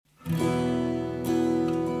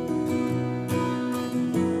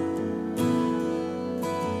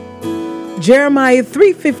Jeremiah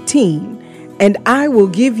 3:15, and I will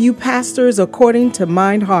give you pastors according to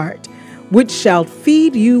mine heart, which shall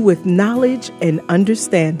feed you with knowledge and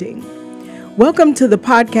understanding. Welcome to the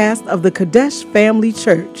podcast of the Kadesh Family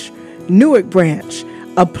Church, Newark Branch,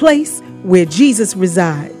 a place where Jesus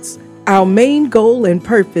resides. Our main goal and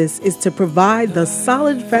purpose is to provide the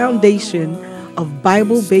solid foundation of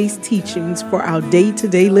Bible-based teachings for our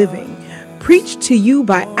day-to-day living, preached to you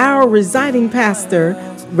by our residing pastor,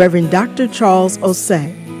 Reverend Dr. Charles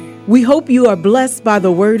Osei. We hope you are blessed by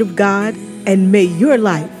the Word of God, and may your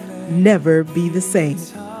life never be the same.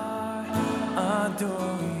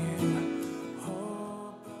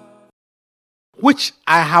 Which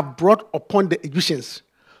I have brought upon the Egyptians,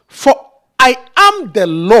 for I am the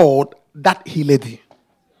Lord that healeth thee.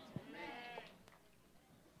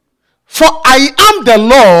 For I am the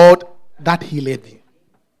Lord that healeth thee.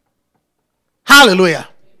 Hallelujah.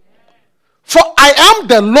 For I am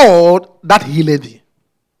the Lord that healeth thee.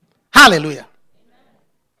 Hallelujah.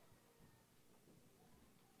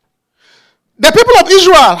 The people of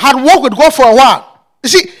Israel had walked with God for a while. You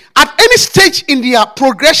see, at any stage in their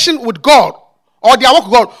progression with God or their walk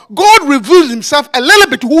with God, God reveals himself a little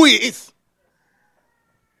bit who he is.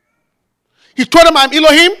 He told them, I'm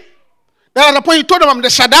Elohim. Then at the point he told them, I'm the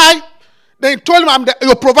Shaddai. Then he told them, I'm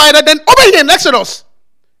your provider. Then over here in Exodus,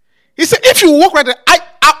 he said, if you walk right there,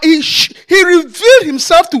 he revealed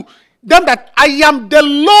himself to them that I am the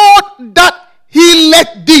Lord that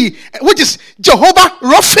healeth thee, which is Jehovah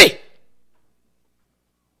Rophe.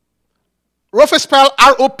 Rophe spelled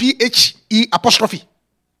R-O-P-H-E apostrophe.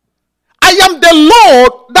 I am the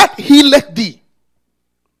Lord that healeth thee.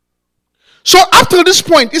 So up to this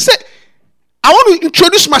point, he said, I want to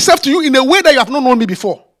introduce myself to you in a way that you have not known me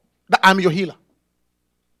before. That I'm your healer.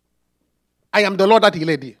 I am the Lord that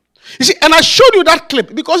healeth thee. You see, and I showed you that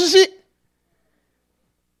clip because you see,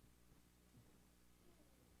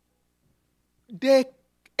 there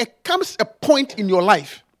comes a point in your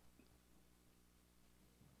life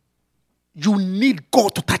you need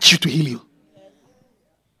God to touch you to heal you.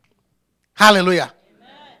 Hallelujah. Amen.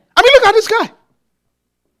 I mean, look at this guy.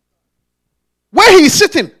 Where he is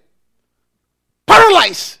sitting,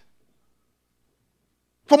 paralyzed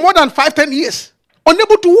for more than 5-10 years,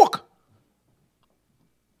 unable to walk.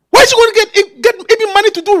 Where is he going to get even money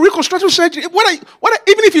to do reconstructive surgery? Even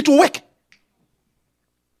if it will work?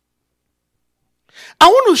 I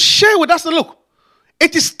want to share with us, look,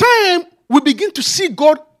 it is time we begin to see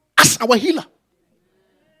God as our healer.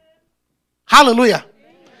 Hallelujah.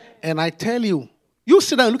 And I tell you, you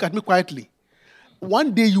sit down and look at me quietly.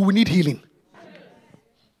 One day you will need healing.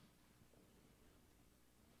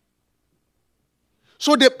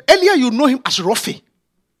 So the earlier you know him as Rophe.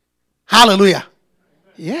 Hallelujah.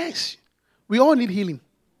 Yes. We all need healing.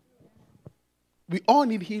 We all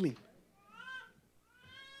need healing.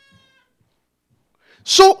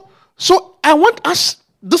 So I want us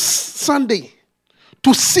this Sunday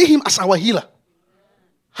to see him as our healer.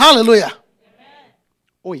 Hallelujah. Amen.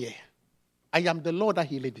 Oh yeah. I am the Lord that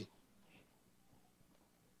healeth thee.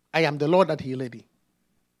 I am the Lord that healeth thee.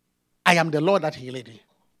 I am the Lord that healeth thee.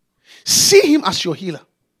 See him as your healer.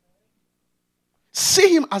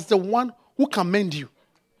 See him as the one who can mend you.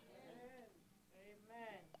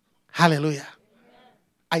 Amen. Hallelujah. Amen.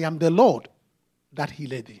 I am the Lord that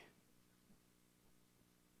healeth thee.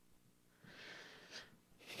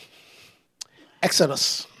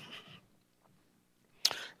 Exodus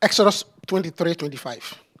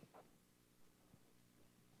 23:25.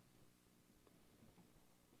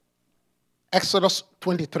 Exodus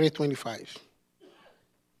 23:25.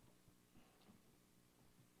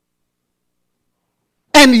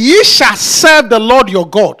 And ye shall serve the Lord your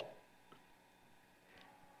God,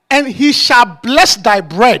 and he shall bless thy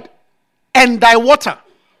bread and thy water,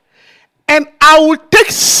 and I will take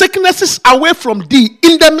sicknesses away from thee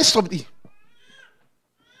in the midst of thee.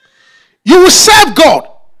 You will serve God,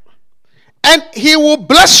 and he will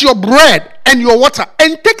bless your bread and your water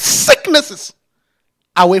and take sicknesses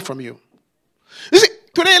away from you. You see,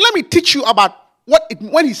 today let me teach you about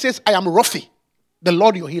when he says, I am Rophe, the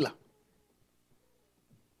Lord your healer.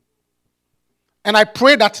 And I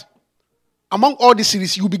pray that among all these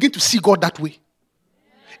series, you begin to see God that way. Even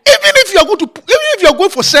if you are going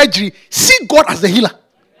for surgery, see God as the healer.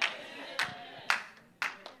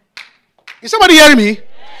 Is somebody hearing me?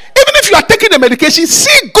 Even if you are taking the medication,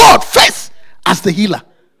 see God first as the healer.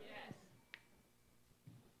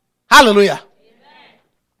 Hallelujah.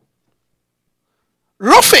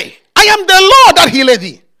 Rophe, I am the Lord that healeth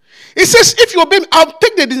thee. It says, if you obey me, I'll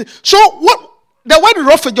take the disease. So what the word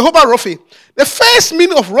Rophe, Jehovah Rophe, the first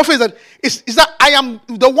meaning of Rophe is that I am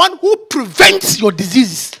the one who prevents your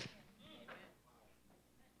diseases.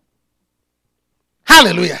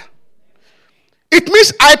 Hallelujah. It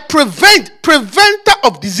means I preventer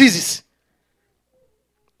of diseases.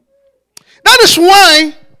 That is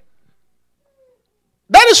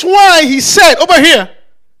why he said over here,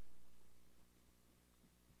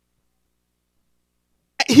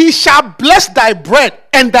 he shall bless thy bread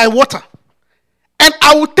and thy water, and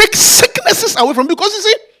I will take sicknesses away from you. Because you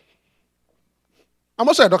see, I'm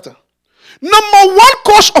also a doctor. Number one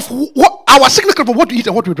cause of our sickness comes from what we eat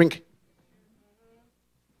and what we drink.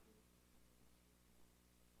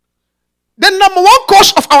 The number one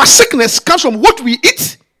cause of our sickness comes from what we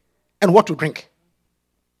eat and what we drink.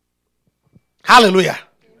 Hallelujah.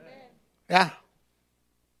 Amen. Yeah.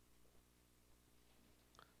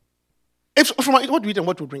 It's from what we eat and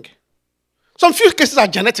what we drink. Some few cases are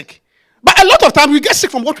genetic. But a lot of times we get sick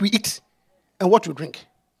from what we eat and what we drink.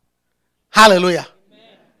 Hallelujah.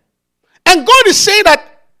 Amen. And God is saying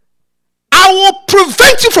that I will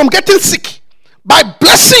prevent you from getting sick by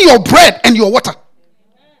blessing your bread and your water.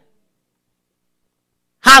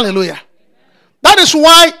 Hallelujah. Amen. That is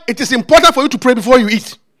why it is important for you to pray before you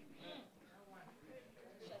eat.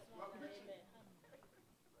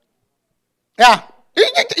 Yeah.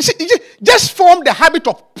 Just form the habit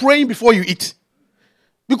of praying before you eat.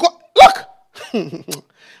 Because, look,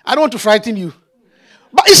 I don't want to frighten you.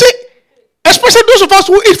 But you see, especially those of us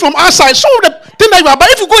who eat from outside, some of the things that you are,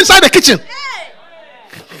 but if you go inside the kitchen,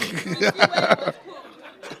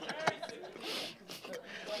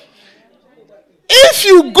 if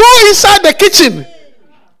you go inside the kitchen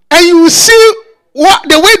and you see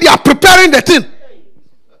the way they are preparing the thing.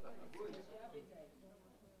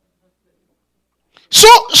 So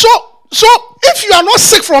if you are not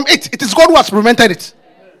sick from it, it is God who has prevented it.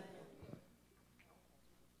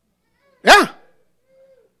 Yeah.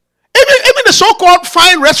 Even the so-called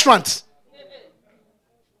fine restaurants.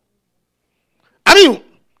 I mean,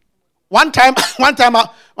 one time I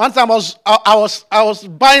was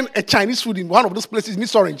buying a Chinese food in one of those places in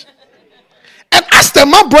East Orange. And as the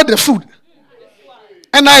man brought the food,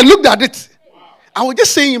 and I looked at it, I was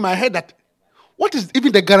just saying in my head that, what is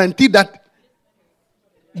even the guarantee that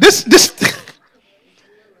this thing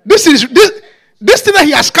that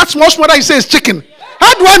he has cut small that he says chicken.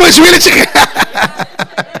 How do I know it's really chicken?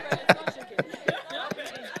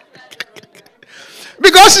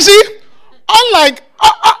 Because you see, unlike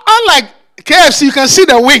KFC, you can see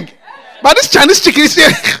the wing, but this Chinese chicken is here.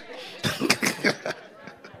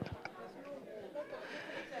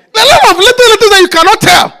 A lot of little that you cannot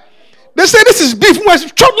tell. They say this is beef.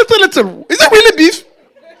 Chop little. Is it really beef?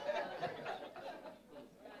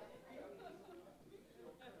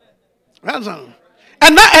 And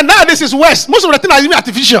now this is worse. Most of the things are even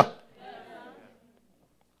artificial.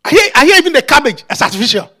 I hear even the cabbage is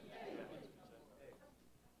artificial.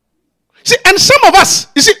 See, and some of us,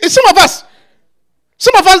 the things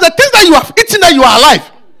that you have eaten that you are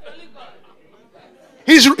alive,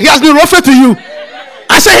 he has been rough to you.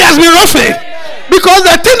 I say he has been rough because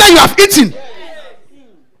the thing that you have eaten.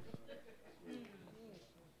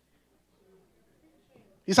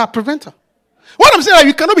 Is a preventer. What I'm saying is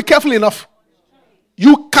you cannot be careful enough.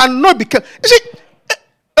 You cannot be careful. You see,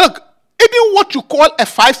 look, even what you call a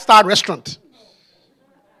 5-star restaurant,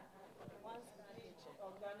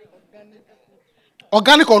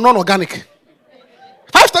 organic or non-organic,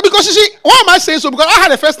 5-star, because you see, why am I saying so? Because I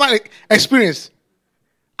had a first-hand experience.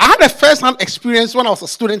 I had a first-hand experience when I was a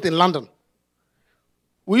student in London.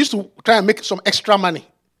 We used to try and make some extra money.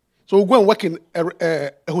 So we go and work in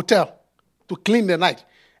a hotel to clean the night.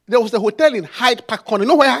 There was a hotel in Hyde Park Corner. You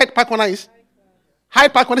know where Hyde Park Corner is?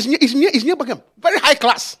 Hyde Park Corner is near Buckingham. Very high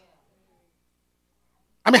class.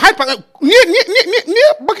 I mean, Hyde Park,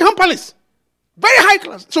 near Buckingham Palace. Very high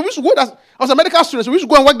class. So we used to go there. I was a medical student, so we used to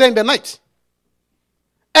go and work there in the night.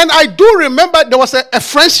 And I do remember there was a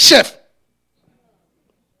French chef.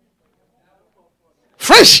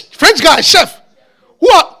 French guy, chef,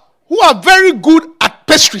 who are very good at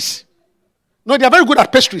pastries. No, they are very good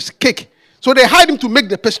at pastries, cake. So they hired him to make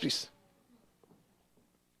the pastries.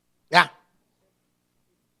 Yeah.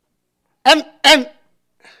 And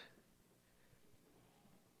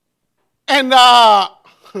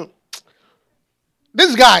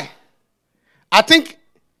this guy, I think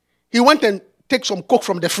he went and took some Coke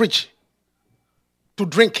from the fridge to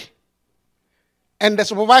drink. And the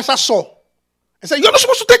supervisor saw and said, "You're not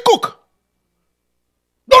supposed to take Coke.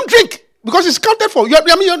 Don't drink because it's counted for. You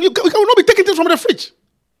will not be taking things from the fridge."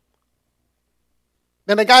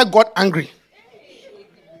 Then the guy got angry.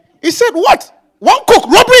 He said, "What? One Coke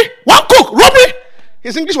robbery? One Coke robbery?"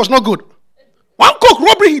 His English was not good. One Coke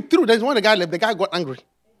robbery, he threw. Then when the guy left, the guy got angry.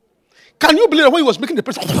 Can you believe that when he was making the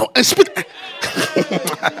person and spit?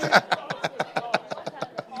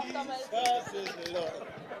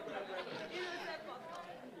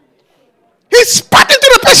 He spat into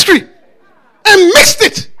the pastry and mixed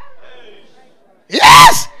it.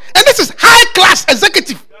 Yes. And this is high class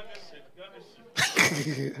executive.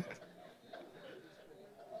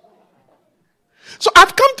 So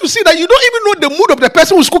I've come to see that you don't even know the mood of the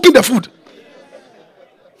person who's cooking the food.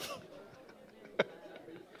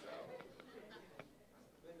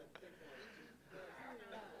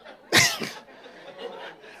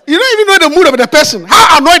 You don't even know the mood of the person.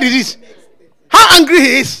 How annoyed he is. How angry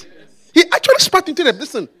he is. He actually spat into the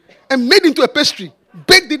person and made into a pastry.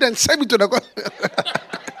 Baked it and served it to the God.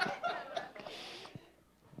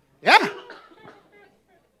 Yeah.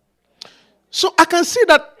 So I can see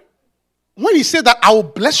that when he said that I will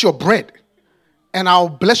bless your bread and I will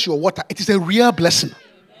bless your water, it is a real blessing.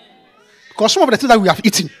 Because some of the things that we have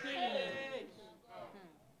eaten,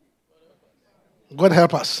 God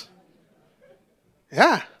help us.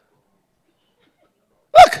 Yeah.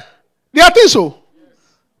 Look, there are things so.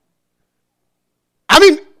 I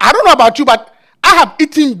mean, I don't know about you, but I have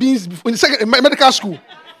eaten beans before in medical school.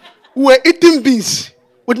 We were eating beans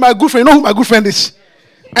with my good friend. You know who my good friend is?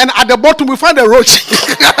 And at the bottom, we find a roach. You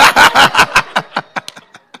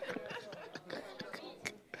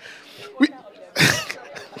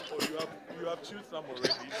have chewed some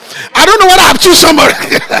already. I don't know whether I've chewed some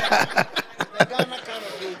already.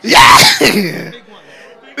 Yeah.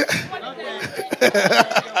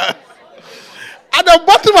 At the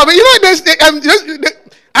bottom of it, you know,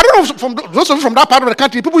 I don't know from those of you from that part of the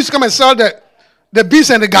country, people used to come and sell the beans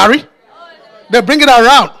and the gari. They bring it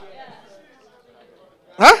around.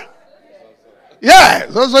 Huh? Yeah.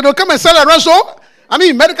 So they'll come and sell it around. So, I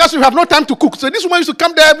mean, medical students have no time to cook. So this woman used to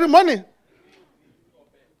come there every morning.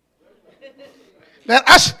 Then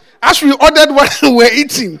as we ordered what we were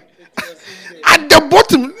eating, at the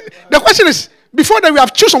bottom, the question is, before that we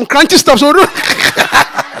have chosen some crunchy stuff. So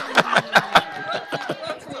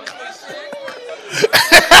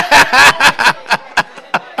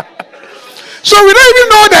so we don't even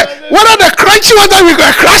know that whether the crunchy one that we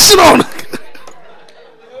got crashing on.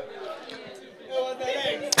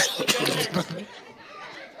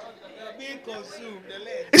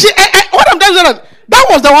 You see, what I'm telling you, that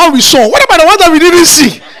was the one we saw. What about the one that we didn't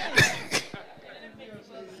see?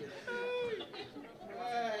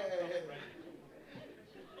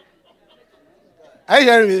 Are you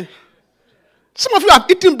hearing me? Some of you have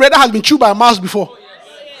eaten bread that has been chewed by a mouse before.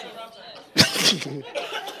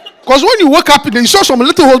 Because when you woke up, you saw some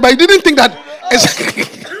little holes, but you didn't think that.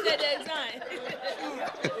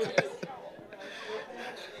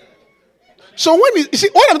 So when you see,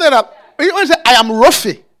 all of that, when you say, I am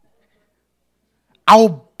Rofi, I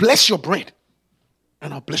will bless your bread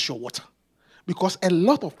and I'll bless your water. Because a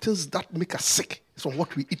lot of things that make us sick is from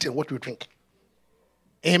what we eat and what we drink.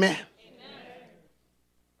 Amen.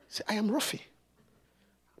 Say, I am Rofi.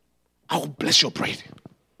 I will bless your bread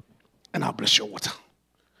and I'll bless your water.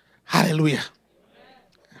 Hallelujah.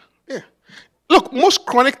 Yeah. Look, most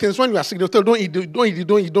chronic things when we are sick, they'll tell you, don't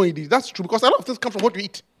eat it. That's true because a lot of things come from what we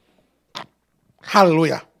eat.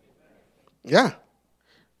 Hallelujah. Yeah.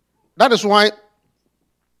 That's why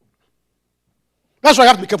you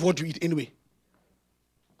have to be careful what you eat anyway.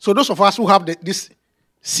 So those of us who have this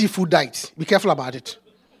seafood diet, be careful about it.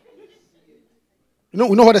 We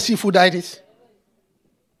know what a seafood diet is?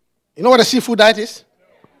 You know what a seafood diet is?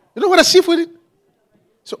 You know what a seafood is?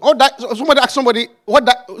 So somebody asked somebody, what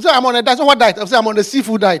diet? Say, I'm on a diet. So what diet? I say, I'm on the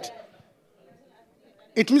seafood diet.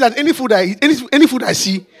 It means that any food I eat, any food I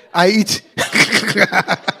see, I eat.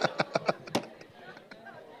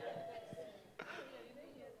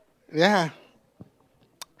 Yeah.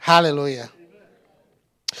 Hallelujah.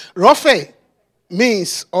 Rofe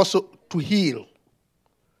means also to heal.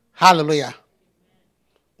 Hallelujah.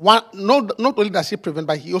 Not only does he prevent,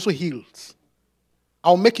 but he also heals.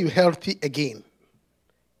 I'll make you healthy again.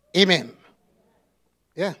 Amen.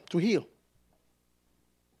 Yeah, to heal.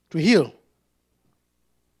 To heal.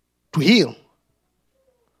 To heal.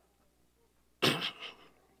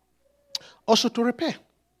 Also to repair.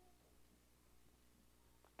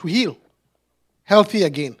 To heal. Healthy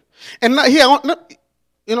again. And now here,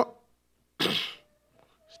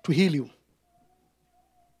 to heal you.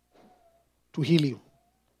 To heal you.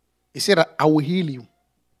 He said, I will heal you.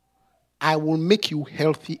 I will make you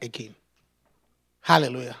healthy again.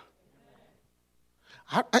 Hallelujah.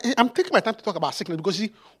 I'm taking my time to talk about sickness because,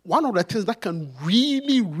 see, one of the things that can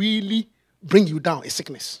really, really bring you down is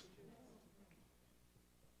sickness.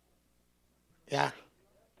 Yeah.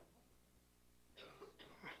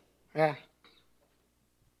 Yeah.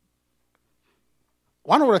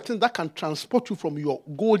 One of the things that can transport you from your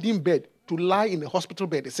golden bed to lie in a hospital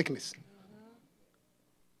bed is sickness.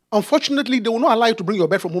 Unfortunately, they will not allow you to bring your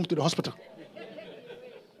bed from home to the hospital.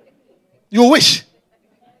 You wish.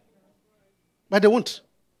 But they won't.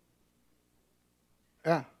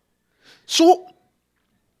 Yeah. So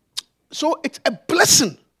it's a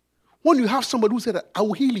blessing when you have somebody who said, I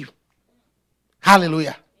will heal you.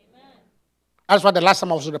 Hallelujah. Amen. That's why the last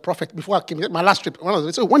time I was with the prophet, before I came, my last trip,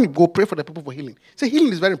 when you go pray for the people for healing, say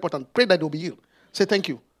healing is very important. Pray that they'll be healed. Say thank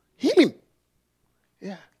you. Healing.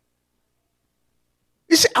 Yeah.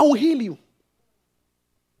 He said, I will heal you.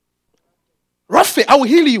 Rafi, I will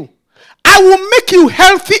heal you. I will make you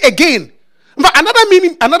healthy again. But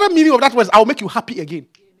another meaning of that was I will make you happy again.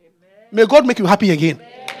 Amen. May God make you happy again. Amen.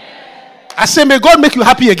 I say, may God make you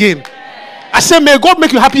happy again. Amen. I say, may God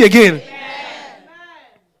make you happy again. Amen.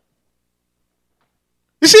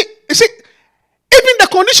 You see, even the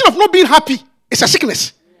condition of not being happy is a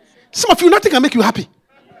sickness. Some of you, nothing can make you happy.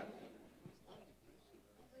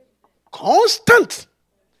 Constant.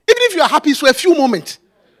 Even if you are happy for a few moments,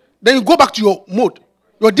 then you go back to your mode,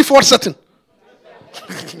 your default setting.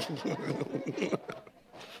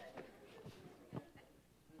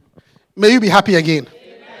 May you be happy again.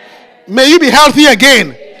 Amen. May you be healthy again.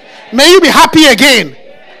 Amen. May you be happy again.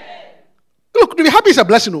 Amen. Look, to be happy is a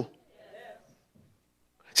blessing. No?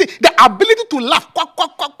 See, the ability to laugh quack,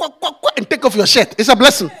 quack, quack, quack, quack, quack, and take off your shirt is a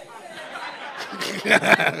blessing.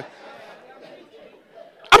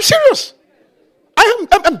 I'm serious.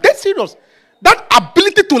 I'm dead serious. That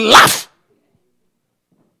ability to laugh.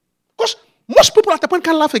 Because most people at the point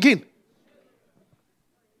can't laugh again.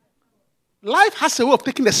 Life has a way of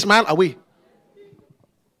taking the smile away.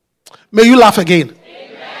 May you laugh again.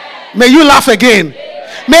 Amen. May you laugh again.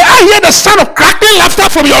 Amen. May I hear the sound of crackling laughter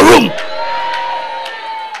from your room.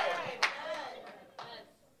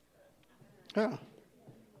 Yeah.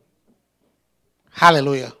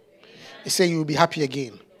 Hallelujah. He said you will be happy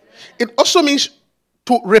again. It also means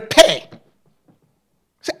to repair.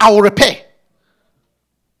 Say, I will repair.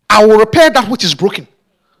 I will repair that which is broken.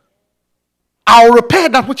 I will repair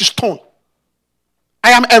that which is torn.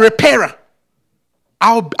 I am a repairer.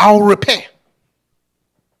 I'll repair.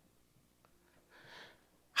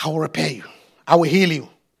 I will repair you. I will heal you.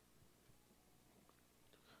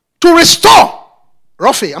 To restore.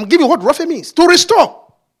 Rafi, I'm giving you what Rafi means. To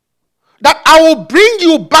restore. That I will bring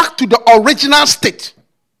you back to the original state.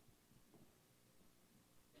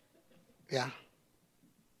 Yeah.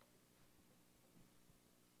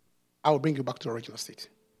 I will bring you back to the original state.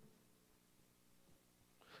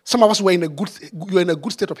 Some of us were in a good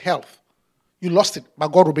state of health. You lost it, but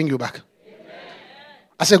God will bring you back. Amen.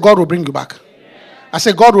 I say God will bring you back. Amen. I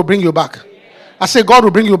say God will bring you back. Amen. I say God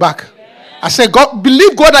will bring you back. Amen. I say God,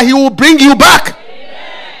 believe God that He will bring you back.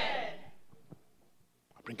 Amen.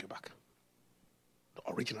 I'll bring you back.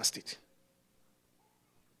 The original state.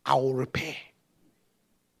 I will repair.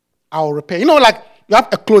 I will repair. You know, like you have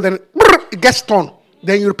a cloth and it gets torn.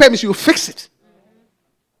 Then you repair means you fix it.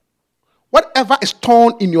 Whatever is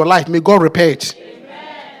torn in your life, may God repair it.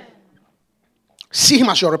 Amen. See Him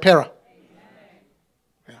as your repairer.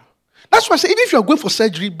 Yeah. That's why I say, even if you are going for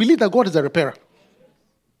surgery, believe that God is a repairer.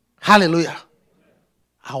 Hallelujah.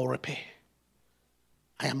 I will repair.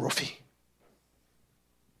 I am Rafi.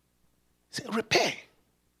 Say, repair.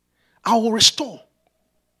 I will restore.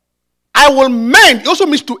 I will mend. It also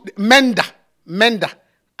means to mender. Mender.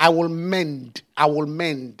 I will mend. I will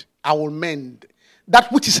mend. I will mend. That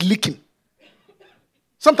which is leaking.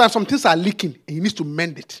 Sometimes some things are leaking and you need to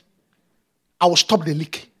mend it. I will stop the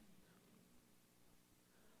leak.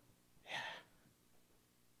 Yeah.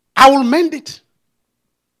 I will mend it.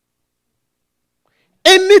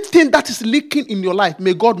 Anything that is leaking in your life,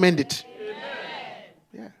 may God mend it. Amen.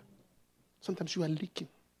 Yeah. Sometimes you are leaking.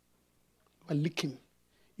 You are leaking.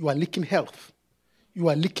 You are leaking health. You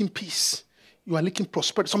are leaking peace. You are leaking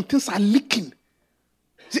prosperity. Some things are leaking.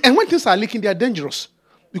 See, and when things are leaking, they are dangerous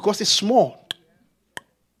because it's small.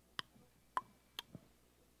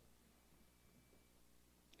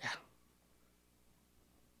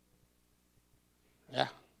 Yeah.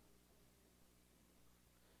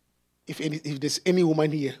 If there's any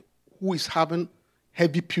woman here who is having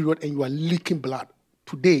heavy period and you are leaking blood,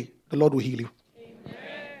 today the Lord will heal you. Amen.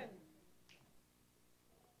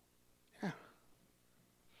 Yeah.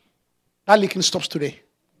 That leaking stops today.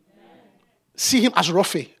 Amen. See Him as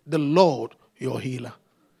Rafi, the Lord, your healer.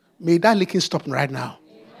 May that leaking stop right now.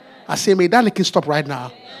 Amen. I say, may that leaking stop right now.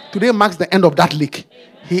 Amen. Today marks the end of that leak.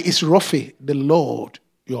 Amen. He is Rafi, the Lord,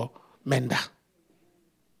 your mender.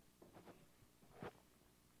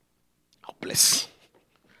 Bless.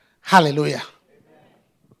 Hallelujah. Amen.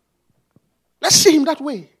 Let's see Him that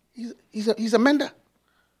way. He's a mender.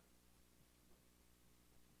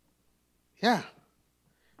 Yeah.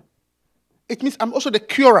 It means I'm also the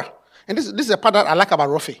curer. And this is the part that I like about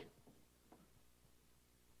Rafi.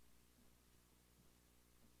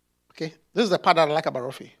 Okay, this is the part that I like about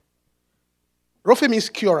Rofe. Rofe means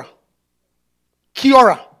curer.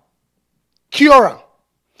 Curer. Curer.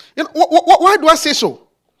 You know, why do I say so?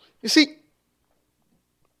 You see,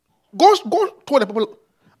 God told the people,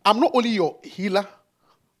 I'm not only your healer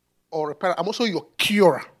or repairer, I'm also your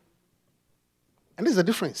curer. And this is the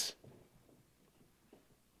difference.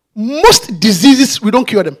 Most diseases, we don't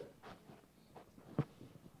cure them.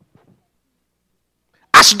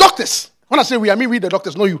 As doctors, when I say we, I mean we the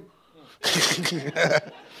doctors, not you.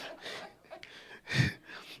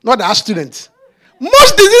 Not the students.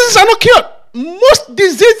 Most diseases are not cured. Most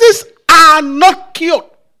diseases are not cured.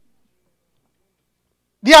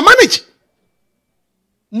 They are managed.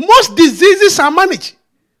 Most diseases are managed.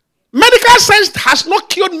 Medical science has not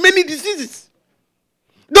cured many diseases.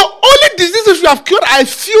 The only diseases we have cured are a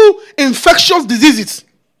few infectious diseases.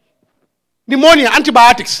 Pneumonia,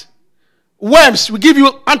 antibiotics. Worms, we give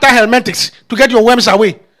you antihelmintics to get your worms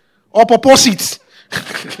away. Or pawpaw seeds.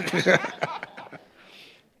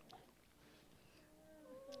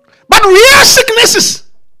 But real sicknesses,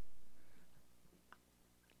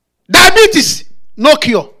 diabetes, no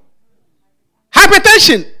cure.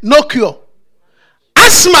 Hypertension, no cure.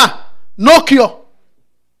 Asthma, no cure.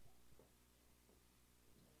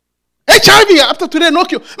 HIV, after today, no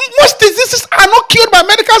cure. Most diseases are not cured by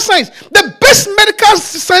medical science. The best medical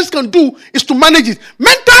science can do is to manage it.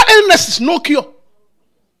 Mental illness is no cure.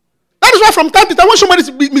 That is why from time to time, when somebody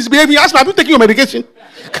is misbehaving, you ask me, have you taken your medication?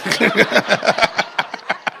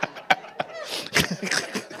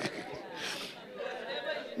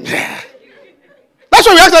 That's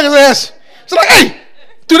why we ask like yes. So like, hey,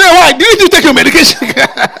 today why? Didn't you take your medication?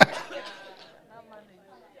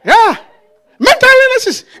 Yeah. Mental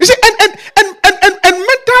illnesses. You see, and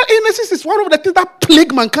mental illnesses is one of the things that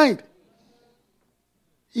plague mankind.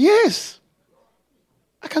 Yes.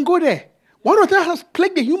 I can go there. One of the things that has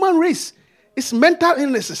plagued the human race is mental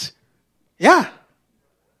illnesses. Yeah.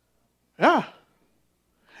 Yeah.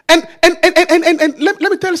 And let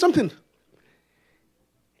me tell you something.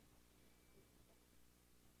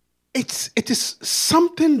 It is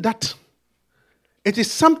something that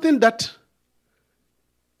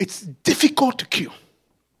it's difficult to cure.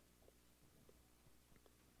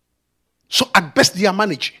 So at best they are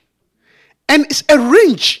managed. And it's a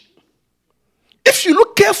range. If you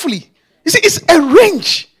look carefully, you see, it's a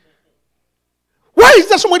range. Why is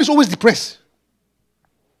that somebody is always depressed?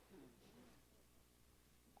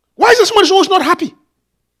 Why is there somebody who's always not happy?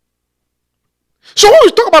 So when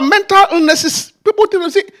we talk about mental illnesses, people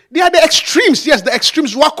think they are the extremes. Yes, the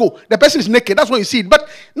extremes, wacko. The person is naked. That's when you see it. But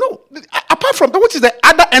no, apart from that, what is the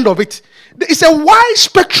other end of it? It's a wide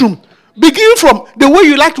spectrum. Beginning from the way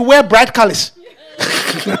you like to wear bright colors.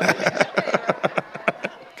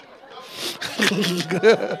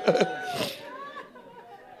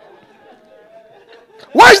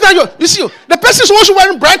 Why is that? You see, the person is also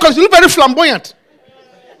wearing bright colors. You look very flamboyant.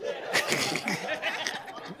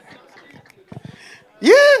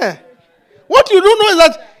 Yeah. What you don't know is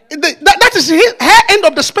that is the hair end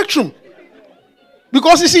of the spectrum.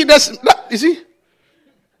 Because you see,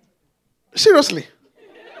 seriously.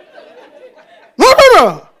 No.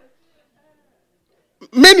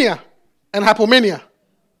 Mania and hypomania.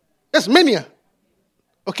 Yes, mania.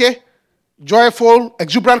 Okay? Joyful,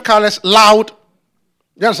 exuberant colors, loud.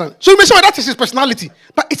 You understand? So you may say, that is his personality.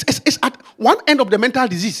 But it's at one end of the mental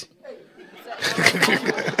disease.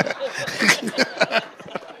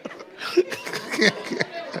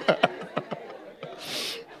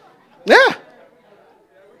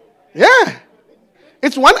 Yeah.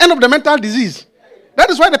 It's one end of the mental disease. That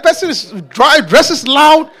is why the person is dry, dresses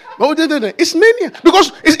loud. It's mania.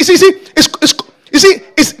 Because it's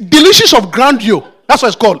delicious of grandeur. That's what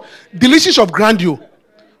it's called. Delicious of grandeur.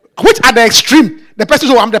 Which are the extreme? The person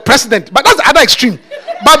says, I'm the president. But that's the other extreme.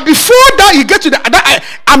 But before that, you get to the other,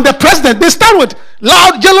 I'm the president. They start with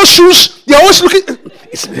loud yellow shoes. They're always looking.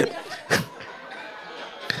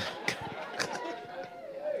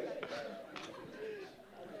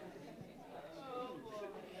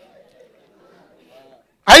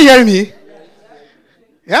 Are you hearing me?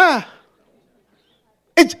 Yeah.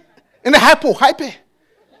 It's in the hyper.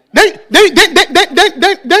 Then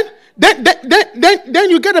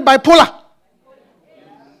you get a bipolar.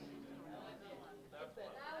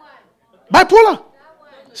 Bipolar.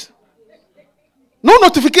 No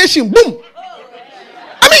notification. Boom.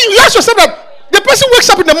 I mean, you ask yourself that the person wakes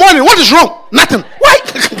up in the morning. What is wrong? Nothing. Why?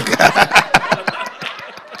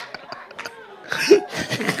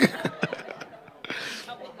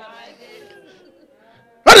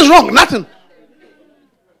 What is wrong? Nothing.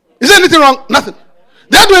 Is there anything wrong? Nothing.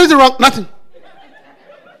 Did I do anything wrong? Nothing.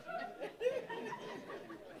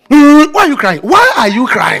 Why are you crying? Why are you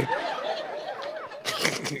crying?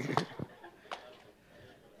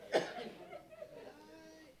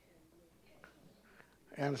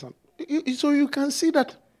 I understand. So you can see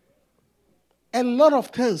that a lot of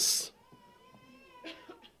things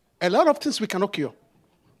we cannot cure.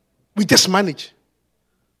 We just manage.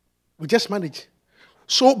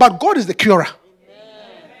 So, but God is the curer.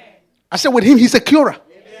 Amen. I said with him, he's a curer.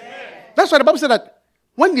 Amen. That's why the Bible said that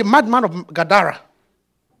when the madman of Gadara,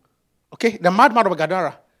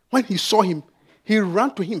 when he saw him, he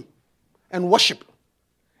ran to him and worshiped.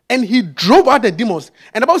 And he drove out the demons.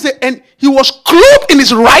 And the Bible said, and he was clothed in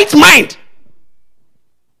his right mind.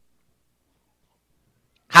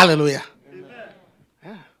 Hallelujah. Amen.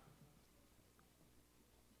 Yeah.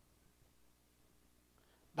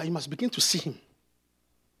 But you must begin to see him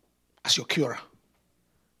as your curer.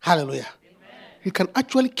 Hallelujah. Amen. He can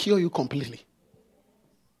actually cure you completely.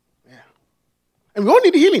 Yeah. And we all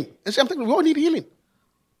need healing. And I'm thinking we all need healing.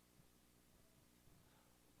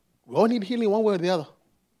 We all need healing one way or the other.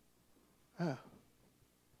 Yeah.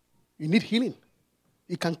 You need healing.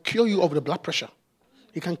 He can cure you of the blood pressure.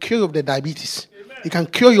 He can cure you of the diabetes. Amen. He can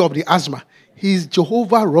cure you of the asthma. He is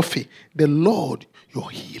Jehovah Rapha, the Lord, your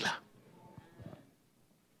healer.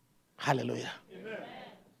 Hallelujah. Amen.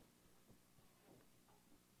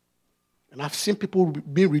 And I've seen people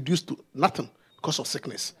being reduced to nothing because of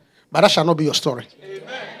sickness. But that shall not be your story. Amen.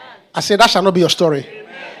 I say that shall not be your story.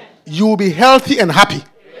 Amen. You will be healthy and happy.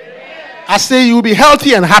 Amen. I say you will be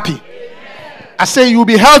healthy and happy. Amen. I say you will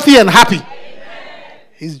be healthy and happy. Amen.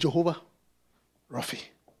 He's Jehovah Rapha.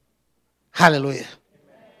 Hallelujah. Amen.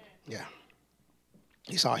 Yeah.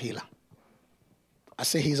 He's our healer. I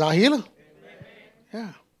say he's our healer. Amen.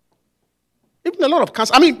 Yeah. Even a lot of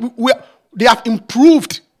cancer. I mean, they have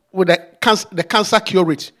improved with the cancer cure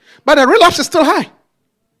rate. But the relapse is still high.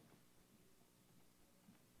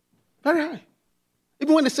 Very high.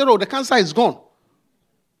 Even when they say, oh, the cancer is gone.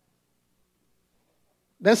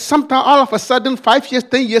 Then sometime, all of a sudden, 5 years,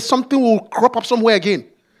 10 years, something will crop up somewhere again.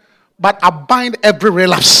 But I bind every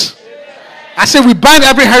relapse. I say we bind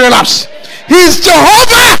every relapse. He is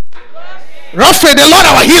Jehovah Rapha, the Lord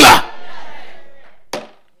our healer.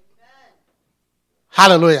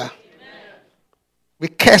 Hallelujah. Amen. We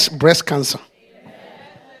curse breast cancer. Amen.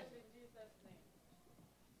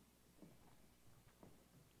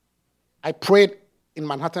 I prayed in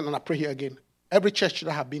Manhattan and I pray here again. Every church that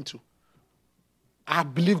I have been to, I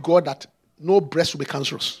believe God that no breast will be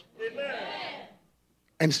cancerous. Amen.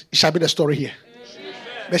 And it shall be the story here. Amen.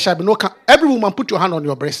 There shall be no every woman put your hand on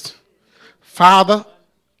your breast. Father,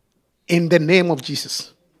 in the name of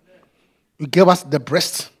Jesus, you gave us the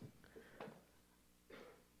breast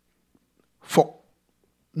for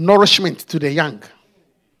nourishment to the young,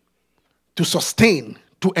 to sustain,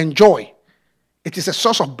 to enjoy. It is a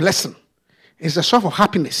source of blessing. It is a source of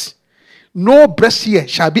happiness. No breast here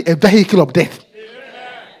shall be a vehicle of death.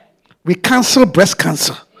 Amen. We cancel breast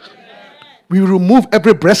cancer. Amen. We remove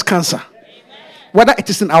every breast cancer. Amen. Whether it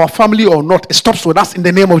is in our family or not, it stops with us in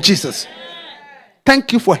the name of Jesus. Amen.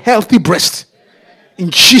 Thank you for healthy breast. In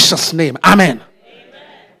Jesus' name. Amen.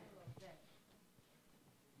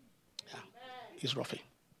 He's Rapha.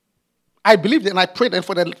 I believed it and I prayed, and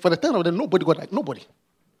for the 10 of them, nobody got like nobody.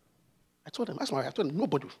 I told them,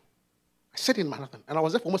 nobody. I said in Manhattan, and I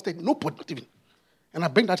was there for almost 10, nobody, not even. And I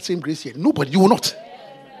bring that same grace here. Nobody, you will not.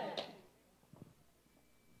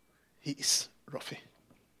 He is Rapha.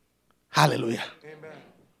 Hallelujah. Amen.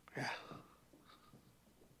 Yeah.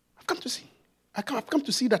 I've come to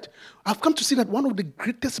see that one of the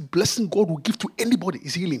greatest blessings God will give to anybody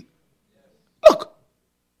is healing. Look.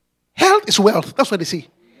 Health is wealth. That's what they say.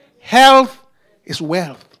 Health is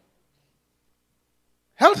wealth.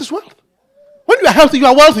 Health is wealth. When you are healthy, you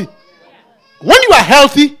are wealthy. When you are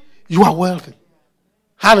healthy, you are wealthy.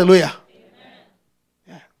 Hallelujah.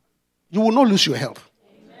 Yeah. You will not lose your health.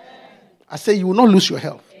 I say you will not lose your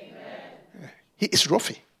health. Yeah. He is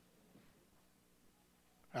Rapha.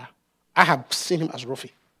 Yeah. I have seen him as Rapha.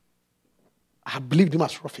 I have believed him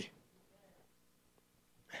as Rapha.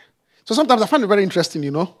 So sometimes I find it very interesting,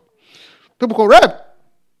 you know. People call Reb.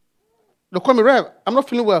 They call me Reb. I'm not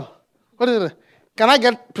feeling well. What is it? Can I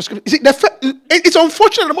get prescription? You see, it's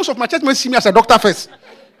unfortunate that most of my church men see me as a doctor first.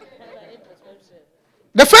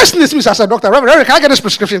 The first thing they see me is as a doctor. Reverend, can I get this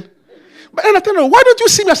prescription? But then I tell them, why don't you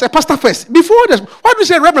see me as a pastor first? Before this, why do you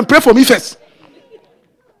say, Reverend, pray for me first?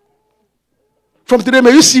 From today,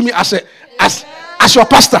 may you see me as your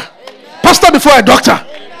pastor. Pastor before a doctor.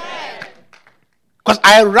 Because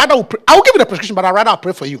I will give you the prescription, but I'd rather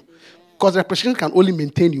pray for you. Because the prescription can only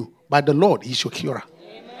maintain you. By the Lord, He's your curer.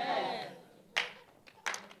 Amen.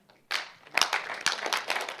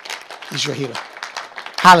 He's your healer.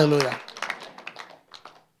 Hallelujah.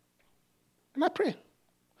 And I pray. You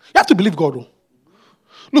have to believe God.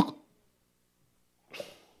 Look.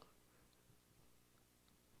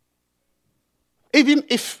 Even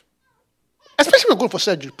if, especially when you go for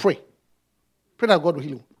surgery, pray. Pray that God will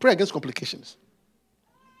heal you. Pray against complications.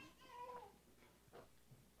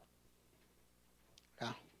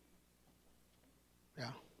 Yeah.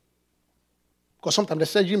 Because sometimes the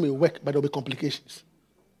surgery may work, but there will be complications.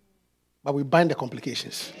 But we bind the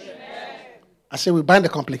complications. Amen. I say we bind the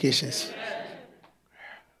complications. Amen.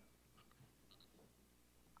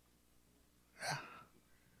 Yeah.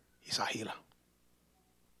 He's our healer.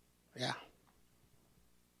 Yeah.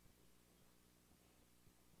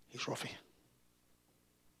 He's Rafi.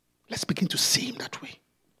 Let's begin to see him that way.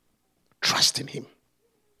 Trust in him.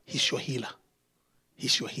 He's your healer.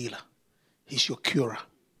 He's your healer. He's your curer.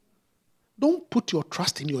 Don't put your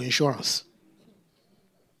trust in your insurance.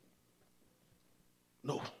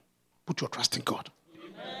 No. Put your trust in God.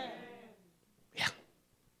 Amen. Yeah.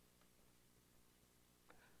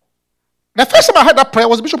 The first time I heard that prayer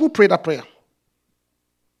was the bishop who prayed that prayer.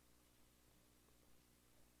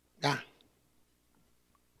 Yeah.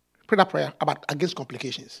 Pray that prayer about against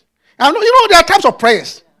complications. And there are types of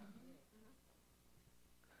prayers.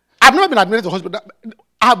 I've never been admitted to hospital.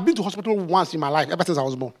 I've been to hospital once in my life, ever since I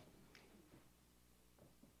was born.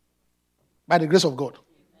 By the grace of God.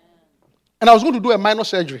 And I was going to do a minor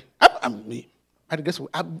surgery. By the grace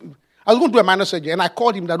of God. I was going to do a minor surgery, and I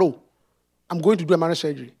called him that, I'm going to do a minor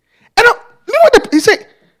surgery. And you know what he said?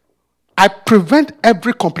 I prevent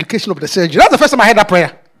every complication of the surgery. That's the first time I heard that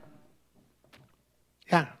prayer.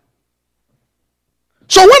 Yeah.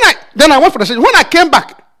 So then I went for the surgery. When I came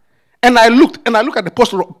back, and I looked at the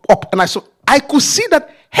poster up, and I could see that,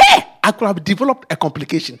 hey, I could have developed a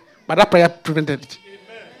complication, but that prayer prevented it.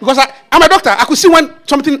 Amen. Because I'm a doctor. I could see when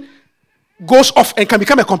something goes off and can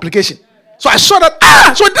become a complication. So I saw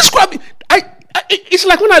that, so this could have been, it's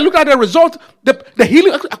like when I looked at the result, the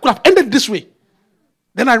healing, I could have ended this way.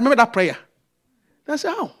 Then I remember that prayer. Then I said,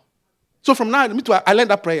 how? So from now, I learned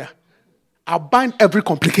that prayer. I'll bind every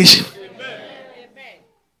complication. Amen.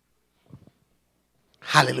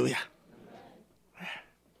 Hallelujah.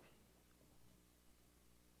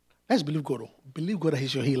 Let's believe God. Believe God that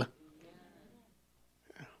He's your healer.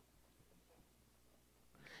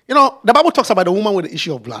 The Bible talks about the woman with the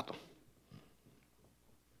issue of blood.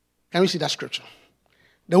 Can we see that scripture?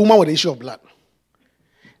 The woman with the issue of blood.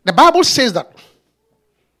 The Bible says that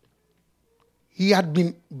he had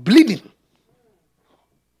been bleeding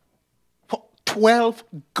for 12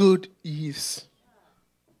 good years.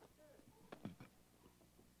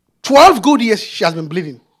 12 good years she has been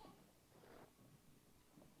bleeding.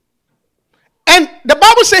 And the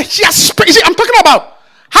Bible says she has, I'm talking about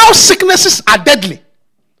how sicknesses are deadly.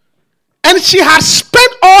 And she has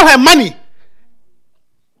spent all her money.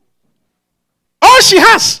 All she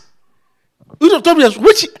has. And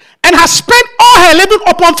has spent all her living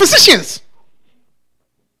upon physicians.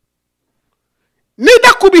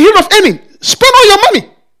 Neither could be healed of any. Spend all your money.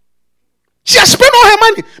 She has spent all her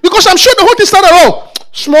money. Because I'm sure the whole thing started,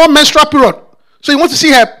 small menstrual period. So you want to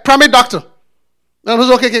see her primary doctor. And I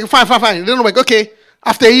was okay, fine. It didn't work. Okay.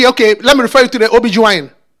 After a year, okay, let me refer you to the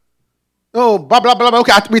OBGYN. Oh, blah, blah, blah, blah.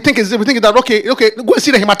 Okay, we think that, okay, go and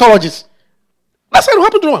see the hematologist. That's what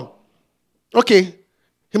happened to him. Okay,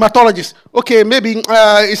 hematologist. Okay, maybe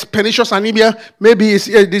it's pernicious anemia. Maybe it's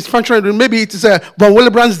dysfunctional. Maybe it's von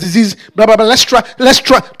Willebrand's disease. Blah, blah, blah. Let's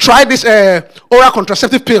try this oral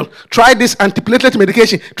contraceptive pill. Try this antiplatelet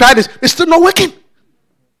medication. Try this. It's still not working.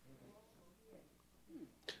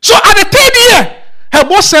 So at the third year, her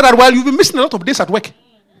boss said that, well, you've been missing a lot of days at work.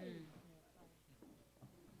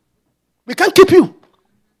 We can't keep you.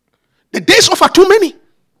 The days off are too many.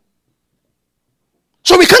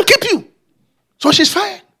 So we can't keep you. So she's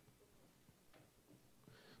fired.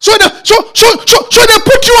 So they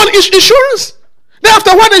put you on insurance. Then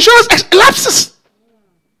after what, the insurance lapses.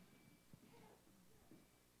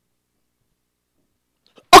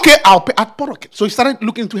 Okay, I'll pay at Porok. So he started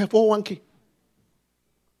looking into her 401k.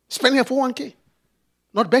 Spending her 401k.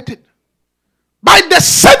 Not betted. By the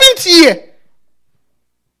 7th year,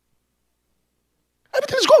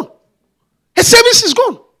 everything is gone. Her savings is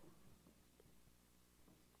gone.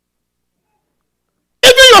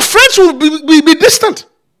 Even your friends will be distant.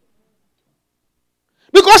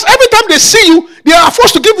 Because every time they see you, they are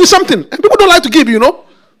forced to give you something. And people don't like to give,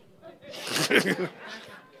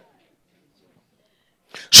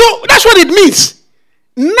 So that's what it means.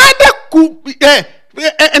 Neither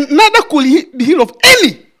could he heal of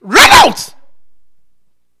any. Right out.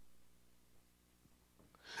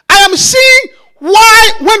 I am seeing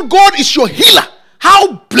why, when God is your healer,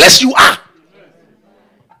 how blessed you are.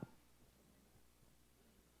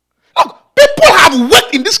 Look, people have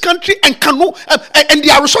worked in this country and and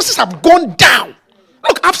their resources have gone down.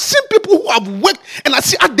 Look, I've seen people who have worked, and I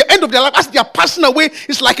see at the end of their life, as they are passing away,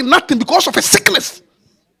 it's like nothing because of a sickness.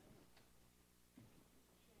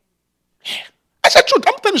 I said truth.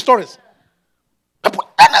 I'm telling you stories. And so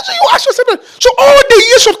you ask yourself, so all the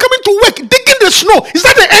years of coming to work, digging the snow, is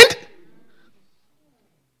that the end?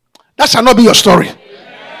 That shall not be your story.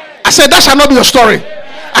 I said that shall not be your story.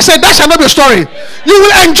 I said that shall not be your story. You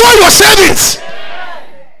will enjoy your savings.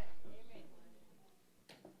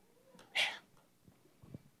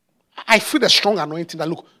 I feel a strong anointing that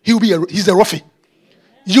look, he's a roughie.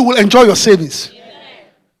 You will enjoy your savings.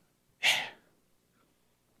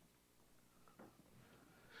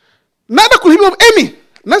 Neither could he be of Amy.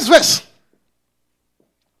 Next verse.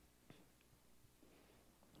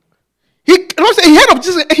 He heard of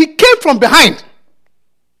Jesus and he came from behind.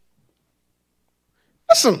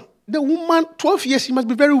 Listen, the woman, 12 years, she must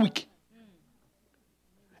be very weak.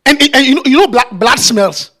 And you know blood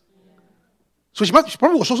smells. So she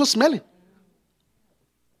probably was also smelling.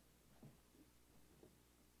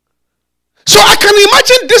 So I can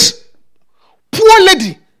imagine this poor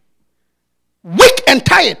lady, weak and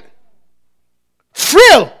tired,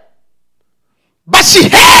 frail, but she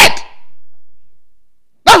heard.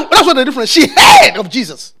 That's what the difference. She heard of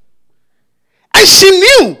Jesus. And she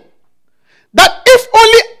knew that if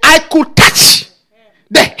only I could touch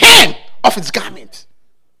the hem of his garment.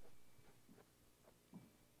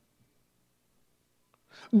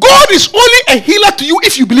 God is only a healer to you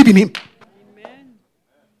if you believe in him. Amen.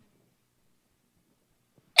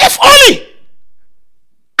 If only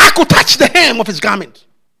I could touch the hem of his garment.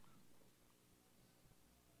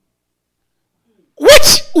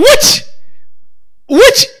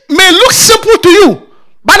 Which may look simple to you,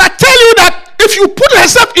 but I tell you that if you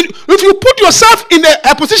put yourself in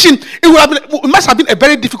a position, it must have been a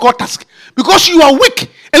very difficult task because you are weak.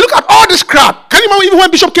 And look at all this crowd. Can you remember even when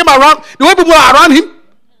Bishop came around, the way people are around him?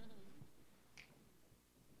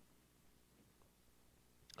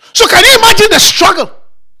 So can you imagine the struggle,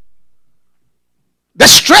 the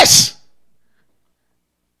stress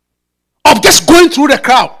of just going through the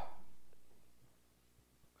crowd?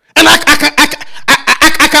 And I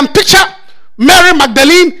can picture Mary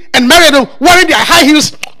Magdalene and Mary wearing their high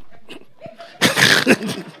heels.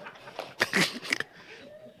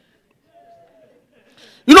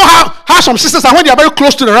 You know how some sisters are when they are very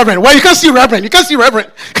close to the reverend. Well, you can't see reverend. You can't see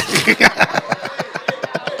reverend.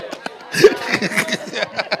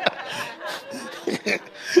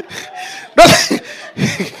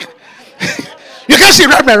 You can't see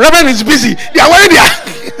reverend. Reverend is busy. They are wearing their...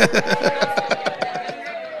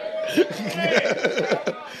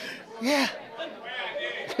 Yeah.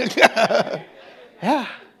 Yeah.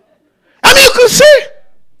 I mean, you could see.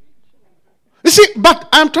 You see, but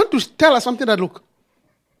I'm trying to tell us something that look.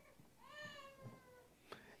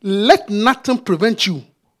 Let nothing prevent you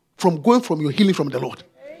from going from your healing from the Lord.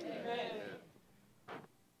 Amen.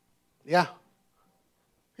 Yeah.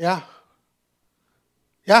 Yeah.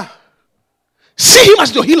 Yeah. See him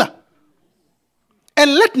as your healer.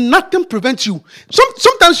 And let nothing prevent you.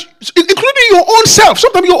 Sometimes, including your own self,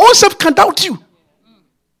 sometimes your own self can doubt you.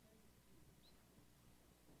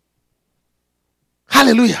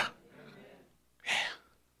 Hallelujah.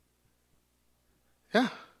 Yeah.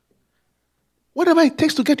 Whatever it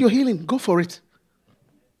takes to get your healing, go for it.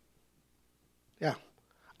 Yeah.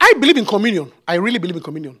 I believe in communion. I really believe in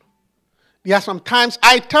communion. There are some times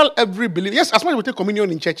I tell every believer, yes, as much as we take communion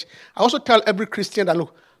in church, I also tell every Christian that,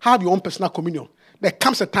 look, have your own personal communion. There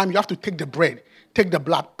comes a time you have to take the bread, take the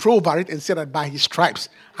blood, pray over it, and say that by his stripes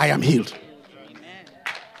I am healed. Amen.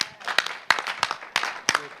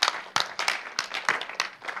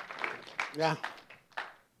 Yeah.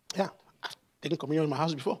 Yeah. I've taken communion in my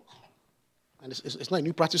house before. And it's not a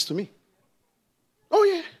new practice to me. Oh,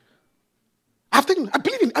 yeah. I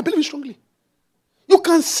believe in strongly. You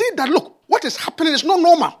can see that, look, what is happening is not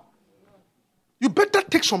normal. You better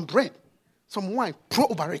take some bread, some wine, pray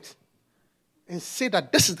over it. And say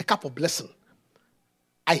that this is the cup of blessing.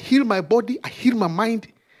 I heal my body, I heal my mind,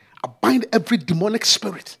 I bind every demonic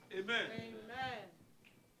spirit. Amen.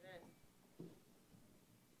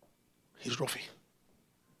 He's Raphi.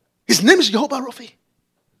 His name is Jehovah Raphi,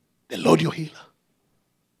 the Lord your healer.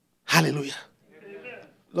 Hallelujah. Amen.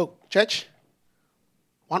 Look, church,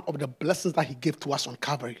 one of the blessings that he gave to us on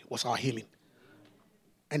Calvary was our healing.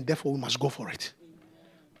 And therefore we must go for it.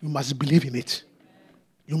 You must believe in it.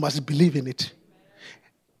 You must believe in it.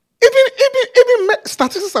 Even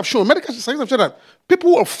statistics have shown, medical statistics have shown that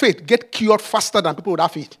people of faith get cured faster than people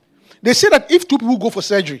without faith. They say that if two people go for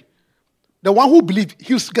surgery, the one who believes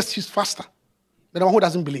gets healed faster than the one who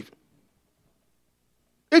doesn't believe.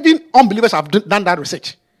 Even unbelievers have done that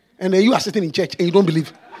research. And then you are sitting in church and you don't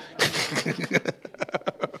believe.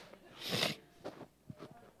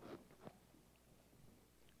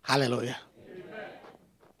 Hallelujah. Amen.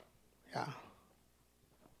 Yeah.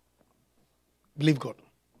 Believe God.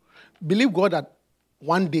 Believe God that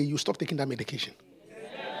one day you stop taking that medication. Amen.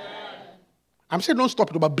 I'm saying don't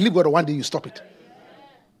stop it, but believe God that one day you stop it. Amen.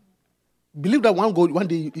 Believe that one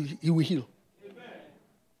day he will heal.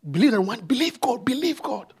 Amen. Believe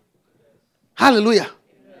God. Hallelujah.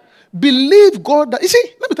 Amen. Believe God that, you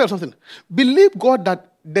see, let me tell you something. Believe God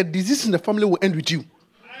that the disease in the family will end with you.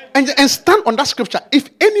 And stand on that scripture. If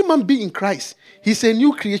any man be in Christ, he's a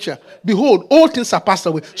new creature. Behold, all things are passed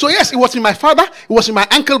away. So yes, it was in my father, it was in my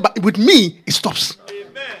uncle, but with me, it stops.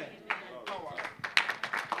 Amen.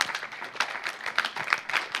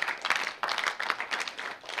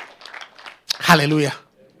 Hallelujah.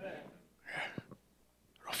 Amen.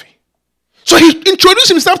 So he introduced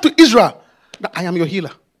himself to Israel. That I am your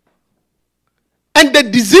healer. And the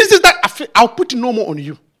diseases that affect, I'll put no more on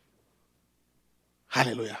you.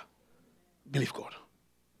 Hallelujah. Believe God.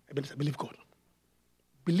 Believe God.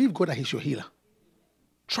 Believe God that he's your healer.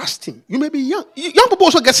 Trust him. You may be young. Young people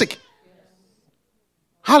also get sick.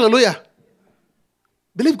 Hallelujah.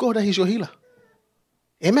 Believe God that he's your healer.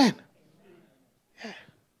 Amen. Yeah.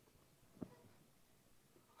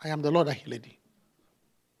 I am the Lord that healed thee.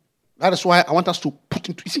 That is why I want us to put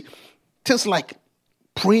into, you see, things like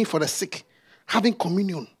praying for the sick, having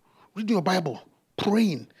communion, reading your Bible,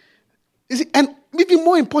 praying. You see, and even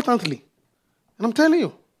more importantly, and I'm telling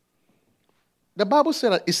you, the Bible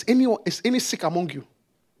said that is any sick among you?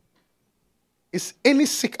 Is any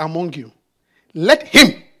sick among you? Let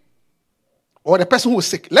him, or the person who is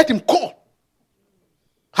sick, let him call.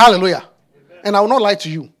 Hallelujah. Amen. And I will not lie to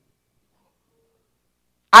you.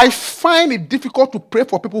 I find it difficult to pray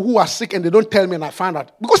for people who are sick and they don't tell me and I find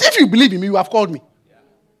out. Because if you believe in me, you have called me.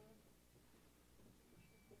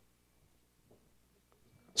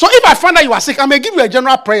 So if I find out you are sick, I may give you a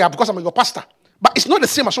general prayer because I'm your pastor. But it's not the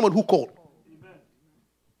same as someone who called. Amen.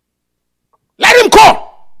 Let him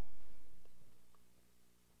call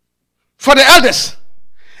for the elders.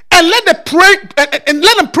 And let them pray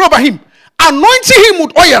over him. Anointing him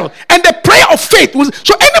with oil. And the prayer of faith.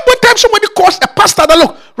 So any time somebody calls a pastor that,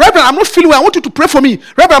 look, Reverend, I'm not feeling well. I want you to pray for me.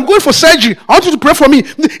 Reverend, I'm going for surgery. I want you to pray for me.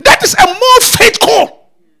 That is a more faith call.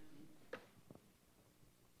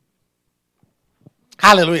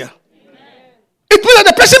 Hallelujah. Amen. It means that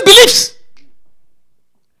the person believes.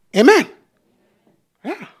 Amen.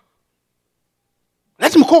 Yeah.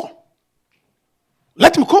 Let him call.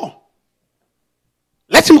 Let him call.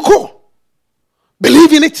 Let him call.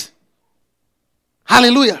 Believe in it.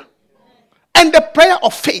 Hallelujah. And the prayer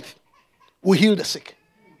of faith will heal the sick.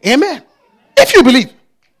 Amen. If you believe.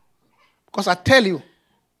 Because I tell you,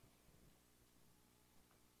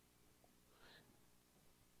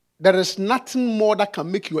 there is nothing more that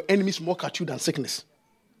can make your enemies mock at you than sickness.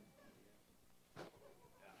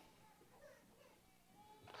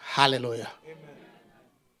 Hallelujah. Amen.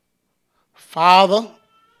 Father,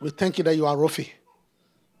 we thank you that you are Rofi.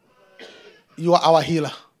 You are our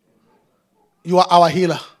healer. You are our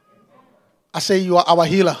healer. I say you are our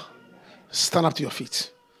healer. Stand up to your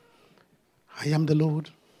feet. I am the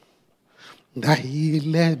Lord that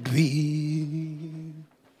healed thee.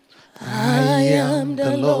 I am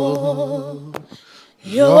the Lord,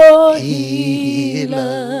 your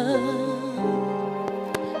healer.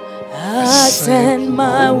 I send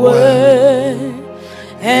my word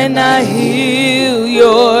and I heal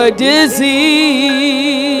your disease.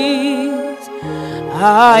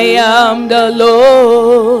 I am the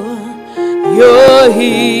Lord, your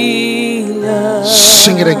healer.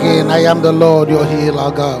 Sing it again. I am the Lord, your healer,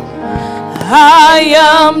 God. I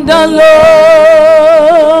am the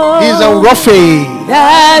Lord. He's a Rapha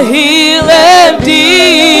that healeth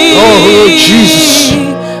thee. Oh, Jesus.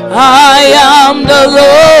 I am the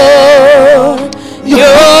Lord,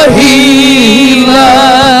 your healer.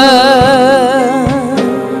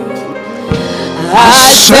 I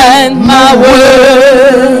send my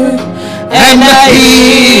word and I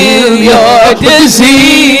heal your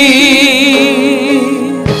disease.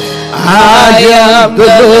 I am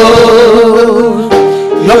the Lord,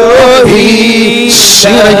 your healer.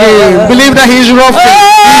 Sing it again. Believe that he's Rapha.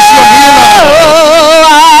 He's your healer.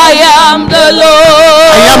 I am the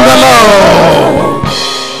Lord. I am the Lord.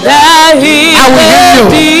 That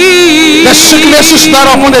healeth thee. The sicknesses that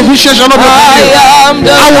are upon the vision shall not be healed.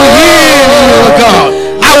 I will heal you, O God.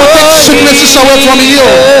 I will take sicknesses away from you.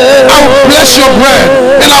 I will bless your bread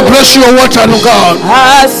and I bless your water, O God.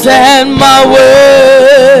 I send my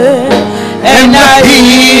word and I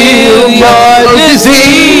heal your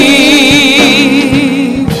disease.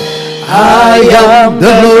 I am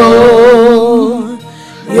the Lord,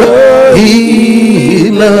 your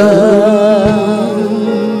healer.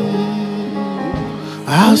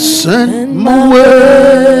 I send my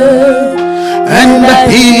word and I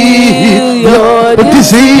heal your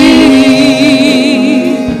disease.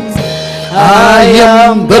 I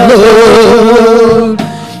am the Lord,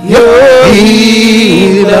 your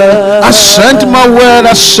healer. I sent my word,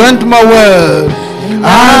 I sent my word.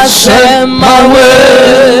 I sent my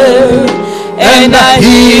word and I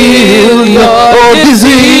heal your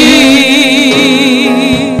disease.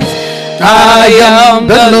 I am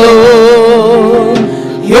the Lord,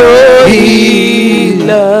 your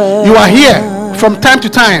healer. You are here from time to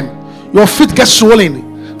time. Your feet get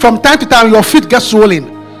swollen. From time to time, your feet get swollen.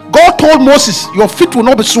 God told Moses, your feet will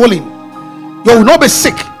not be swollen. You will not be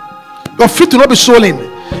sick. Your feet will not be swollen.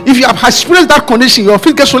 If you have experienced that condition, your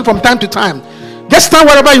feet get swollen from time to time. Just stand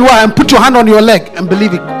wherever you are and put your hand on your leg and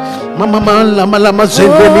believe it.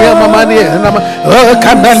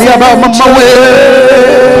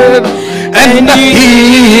 And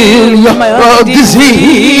heal your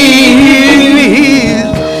disease.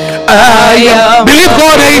 Believe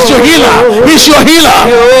God that He's your healer. He's your healer.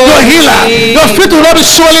 Your healer. Your feet will not be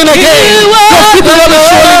swollen again. Your feet will not be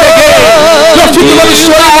swollen again. Your feet will not be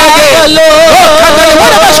swollen again.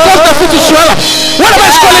 Whatever is causing the feet to swell up, whatever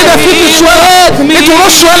is causing the feet to swell up, it will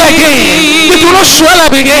not swell again. It will not swell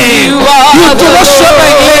up again. You do not swell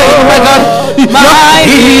again. Oh my God. My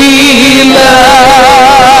healer.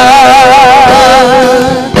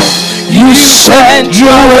 You sent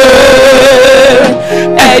your word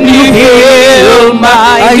and you heal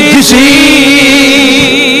my disease.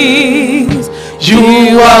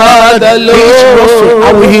 You are the Lord.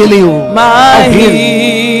 I will heal you. My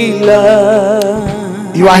healer.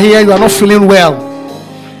 You are here, you are not feeling well.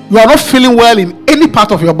 You are not feeling well in any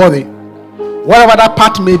part of your body. Whatever that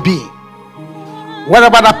part may be.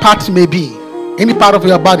 Whatever that part may be. Any part of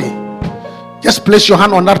your body. Just place your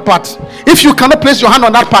hand on that part. If you cannot place your hand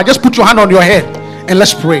on that part, just put your hand on your head and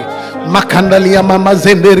let's pray. Makandalia mama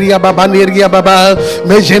zenderia baba neria baba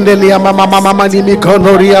mejendelia mama mama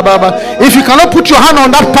nimikonoria baba. If you cannot put your hand on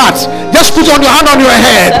that part, just put on your hand on your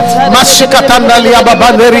head. Masikatandalia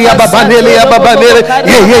baba neria baba neria baba neria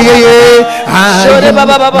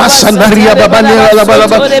masandaria baba neria baba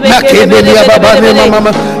makendelia baba neria mama.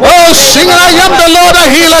 Oh, sing, I am the Lord, I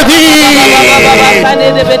heal thee.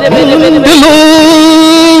 The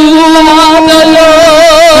Lord,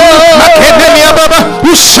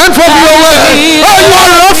 who sent from your way. Oh, you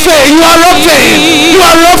are roughing, you are roughing, you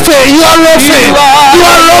are roughing, you are roughing, you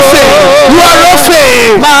are roughing, you are roughing,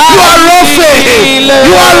 you are roughing,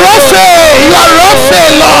 you are roughing, you are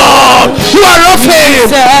roughing, Lord, you are roughing.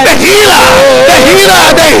 The healer, the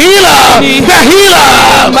healer, the healer, the healer,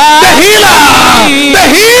 the healer, the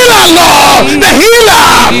healer, Lord, the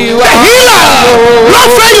healer, the healer,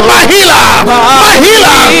 roughing my healer, my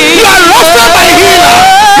healer, you are roughing my healer.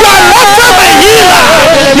 You are roughing my healer.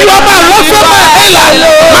 You are my roughing my healer.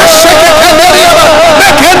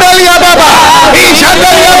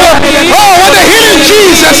 Oh, what a healing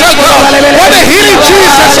Jesus, oh God. What a healing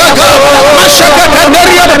Jesus, oh God.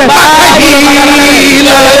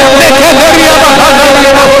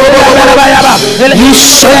 You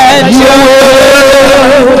said your word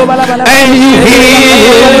and you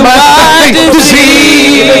heal my disease.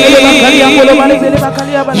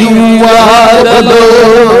 You are the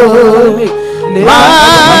Lord,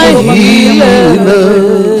 my healer.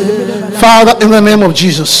 Father, in the name of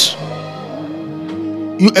Jesus,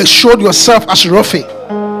 you assured yourself as Rapha,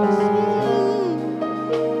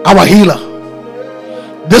 our healer.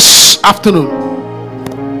 This afternoon,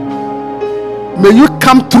 may you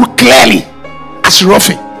come through clearly as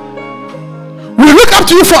Rapha. We look up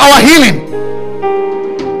to you for our healing.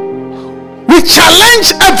 We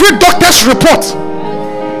challenge every doctor's report.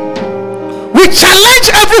 We challenge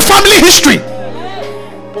every family history.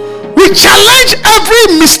 We challenge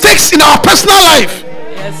every mistakes in our personal life.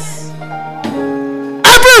 Yes.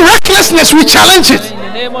 Every recklessness, we challenge it. In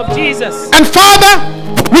the name of Jesus. And Father,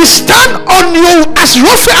 we stand on you as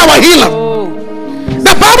Rapha, our healer. Oh.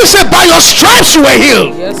 The Bible said, by your stripes you were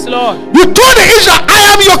healed. Yes, Lord. You told the Israel, I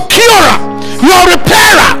am your curer, your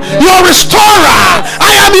repairer, your restorer.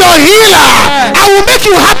 I am your healer. I will make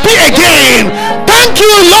you happy again. Thank you,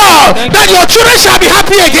 Lord, that your children shall be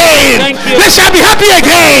happy again. They shall be happy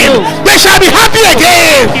again. They shall be happy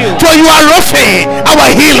again. For you are Rapha, our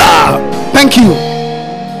healer. Thank you.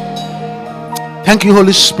 Thank you,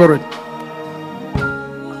 Holy Spirit.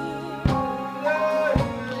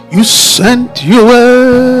 You sent your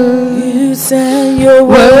word. You sent your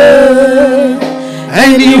word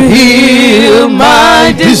and you healed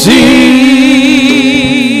my disease.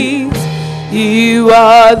 You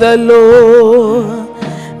are the Lord,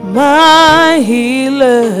 my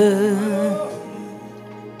healer.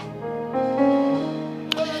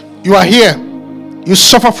 You are here. You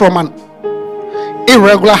suffer from an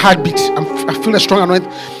irregular heartbeat. I feel a strong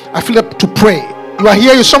anointing. I feel it to pray. You are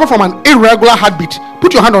here. You suffer from an irregular heartbeat.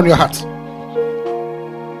 Put your hand on your heart.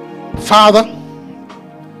 Father,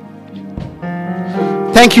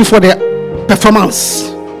 thank you for the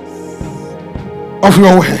performance of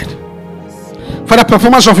your word. For the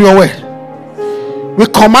performance of your word. We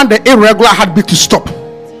command the irregular heartbeat to stop.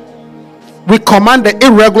 We command the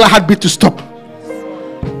irregular heartbeat to stop.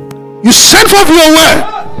 You send forth your word.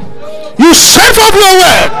 You send forth your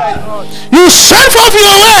word. You send forth your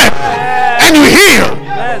word. And you heal.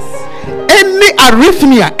 Any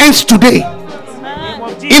arrhythmia ends today.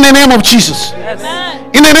 In the name of Jesus.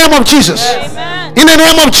 In the name of Jesus. In the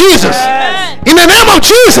name of Jesus. In the name of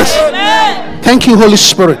Jesus. Thank you, Holy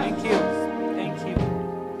Spirit.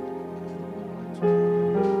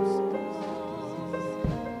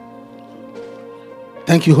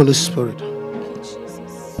 Thank you, Holy Spirit.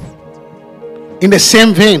 In the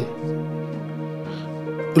same vein,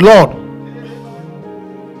 Lord,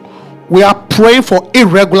 we are praying for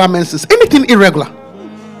irregular menses. Anything irregular.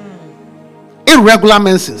 Irregular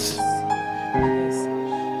menses.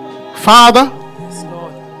 Father,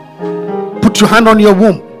 put your hand on your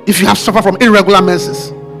womb if you have suffered from irregular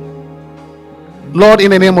menses. Lord, in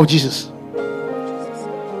the name of Jesus,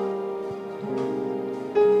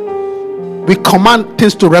 we command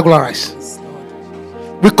things to regularize.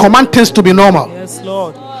 We command things to be normal. Yes,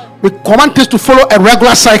 Lord. We command things to follow a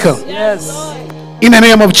regular cycle. Yes. In the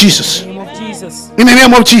name of Jesus. In the name of Jesus. In the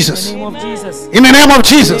name of Jesus. In the name of Jesus. In the name of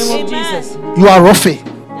Jesus. In the name of Jesus. You are Rapha,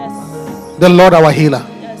 the Lord our healer.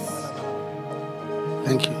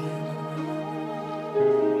 Thank you.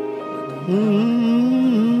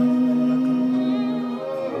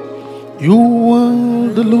 You are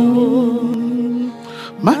the Lord,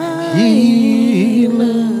 my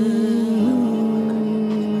healer.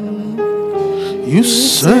 You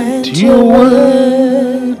sent your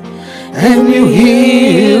word and you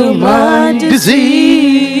healed my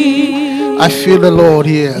disease. I feel the Lord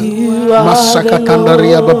here.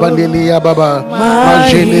 Masakatandaria babandelia baba,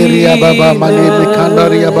 majeneria baba, manebe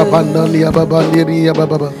kandaria babandalia babanderia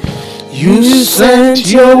baba. You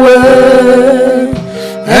sent your word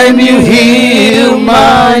and you healed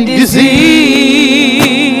my disease.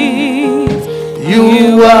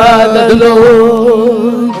 You are the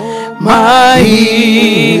Lord, my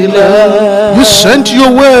healer. You sent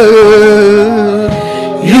your word.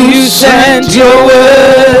 You sent your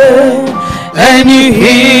word and you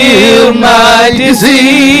healed my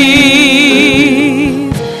disease.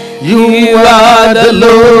 You are the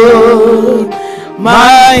Lord,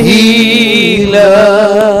 my healer.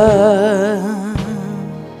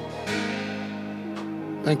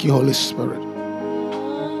 Thank you, Holy Spirit.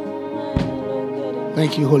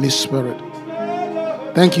 Thank you, Holy Spirit.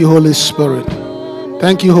 Thank you, Holy Spirit.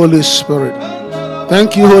 Thank you, Holy Spirit.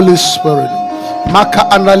 Thank you, Holy Spirit. Maka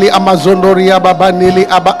anali amazondoria baba nili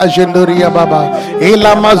aba agendoria baba.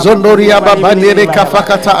 Ela amazondoria baba nili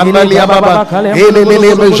kafakata anali baba. Ele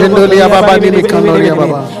lele agendoria baba nili kandoria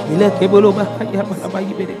baba. Ile kebolo bakali ya baba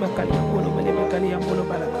ibere bakali ya bolo bele bakali ya bolo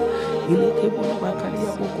bala. Ile kebolo bakali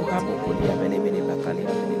ya boko habo kuli ya bele bele bakali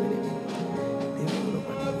ya bele bele.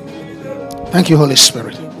 Thank you, Holy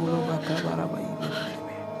Spirit.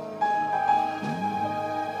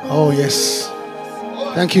 Oh, yes.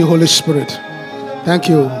 Thank you, Holy Spirit. Thank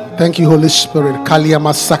you. Thank you, Holy Spirit.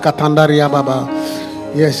 Kaliyama Sakatandaria Baba.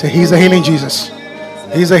 Yes, He's a healing Jesus.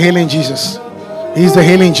 He's a healing Jesus. He's the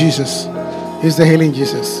healing Jesus. He's the healing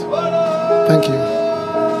Jesus. Thank you.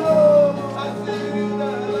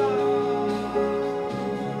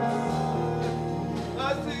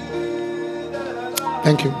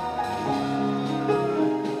 Thank you.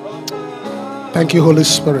 Thank you, Holy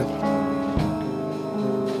Spirit.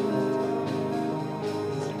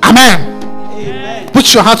 Amen. Amen.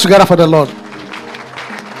 Put your hands together for the Lord.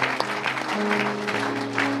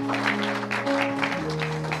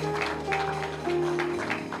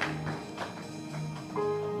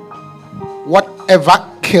 Whatever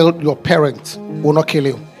killed your parents will not kill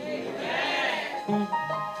you.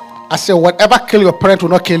 I say, whatever killed your parents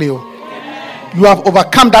will not kill you. You have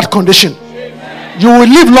overcome that condition. You will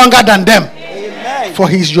live longer than them. For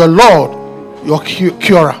He's your Lord, your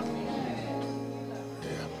curer.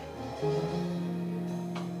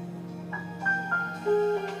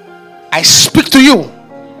 to you,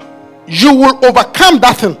 you will overcome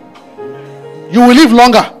that thing. You will live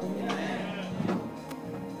longer.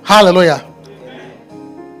 Hallelujah.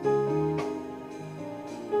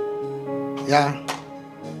 Yeah.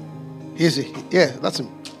 That's him.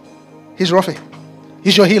 He's Rafi.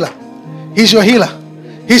 He's your healer. He's your healer.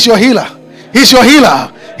 He's your healer. He's your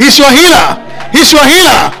healer. He's your healer. He's your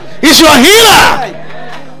healer. He's your healer.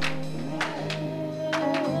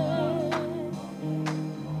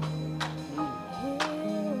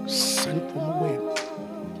 Send them away.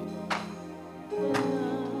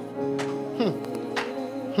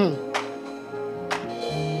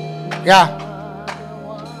 Yeah.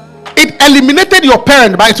 It eliminated your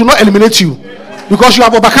parent, but it will not eliminate you because you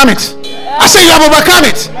have overcome it. I say you have overcome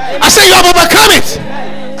it. I say you have overcome it.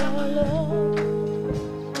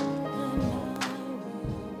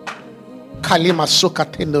 Kalima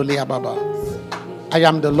Sukatendo Lea Baba. I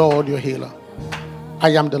am the Lord your healer. I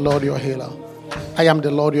am the Lord your healer. I am the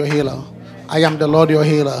Lord your healer. I am the Lord your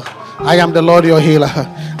healer. I am the Lord your healer.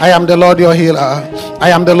 I am the Lord your healer. I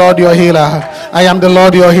am the Lord your healer. I am the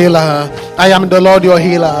Lord your healer. I am the Lord your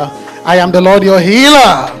healer. I am the Lord your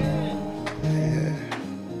healer.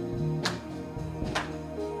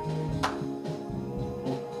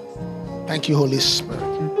 Thank you, Holy Spirit.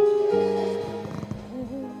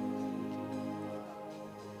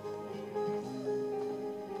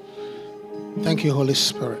 Thank you, Holy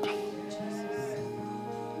Spirit.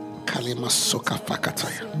 Kalimasoka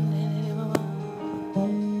fakataya.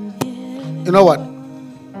 You know what?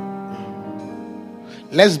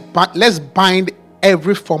 Let's bind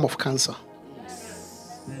every form of cancer.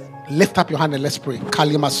 Lift up your hand and let's pray.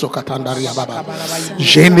 Kalima sokatandaria baba.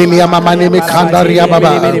 Jenilia mama neme kandaria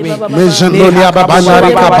baba. Mezendolia baba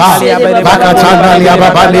nari kaba. Bakatandalia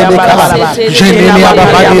baba neme kaba. Jenilia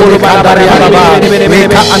baba neme kandaria baba.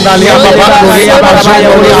 Meka andalia baba noria baba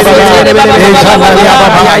zondolia baba. Ezandalia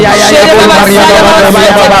baba. Shekundaria baba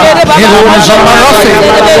baba. Elo zoma rofe.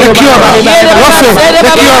 The cure. Rofe. The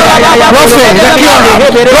cure. Rofe. The cure.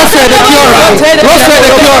 Rofe. The cure.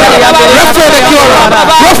 Rofe. The cure. Rofe. The cure.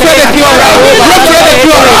 Rofe. The cure, Rafa the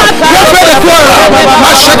cure, Rafa the cure,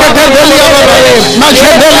 Mashakadelia Baba,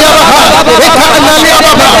 Majedelia Baba, Ekaandalia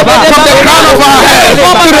Baba, from the crown of our head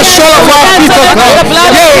to the sole of our feet, O God.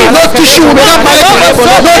 No tissue will become malignant.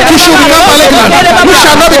 No tissue will become malignant. We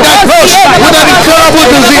shall not be diagnosed with an incurable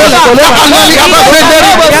disease. Ekaandalia Baba,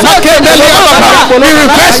 Makedelia Baba, we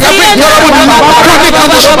reverse every incurable disease, chronic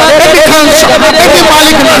condition, any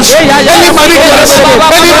cancer, any malignancy, any malignancy,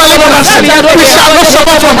 any malignancy. We shall not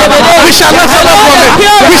suffer from it. We shall not suffer from it.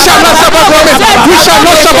 We shall not suffer from it. We shall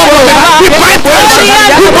not suffer from it. We bind cancer.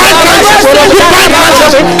 We bind cancer. We bind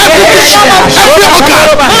cancer. Every tissue, every organ,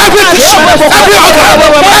 every tissue, every organ,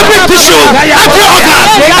 every tissue, every organ,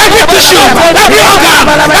 every tissue, every organ,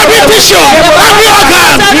 every tissue, every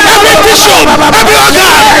organ, every tissue, every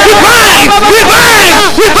organ. We bind. We bind.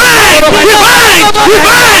 We bind. We bind.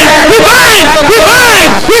 We bind.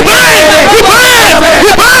 We bind. We bind.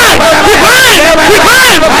 We bind. We bind. We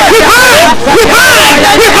bind. We bind. We bind. We bind,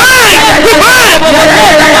 we bind, we bind, we bind.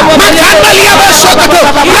 Makandalia Basokato,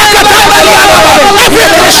 Makatandalia Baba.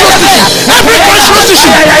 Every cancerous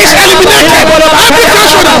tissue is eliminated. Every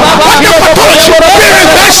cancerous pathology, we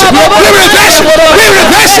reverse it, we reverse it, we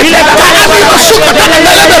reverse it. Every Masukata,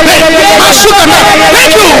 Masukata,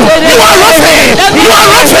 thank you. You are Rafi, you are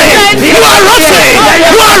Rafi, you are Rafi,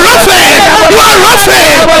 you are Rafi, you are Rafi,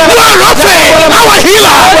 you are Rafi. Our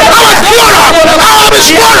healer, our curer, our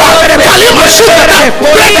restorer. Kalima Sukata,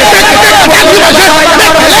 break it,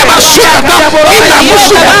 Kalima Sukata, Ina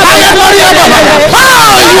Musuka, Ayamaria Baba.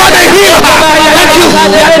 Oh, you are the healer. Thank you.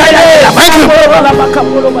 Thank you.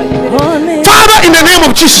 Father, in the name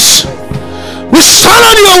of Jesus, we stand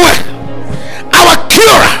on your word, our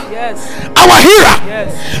curer, our healer.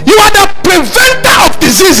 You are the preventer of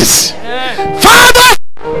diseases. Father,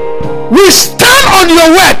 we stand on your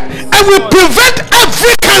word and we prevent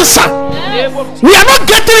every cancer. We are not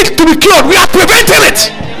getting it to be cured. We are preventing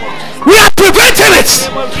it. We are preventing it.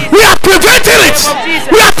 We are preventing it.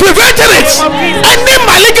 We are preventing it. Any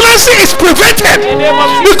malignancy is prevented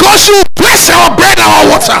because you bless our bread and our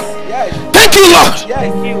water. Thank you, Lord.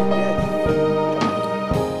 Thank you.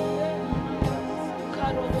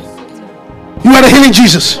 You are the healing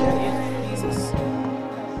Jesus.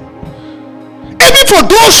 Even for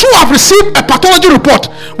those who have received a pathology report,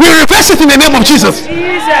 we reverse it in the name of Jesus.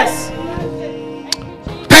 Jesus.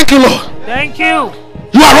 Thank you, Lord. Thank you.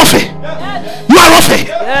 You are Rafi. You are Rafi.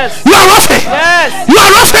 Yes. You are Rafi. Yes. You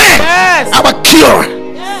are Rafi. Yes. Our cure.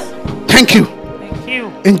 Thank you. Thank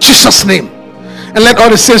you. In Jesus' name. And let all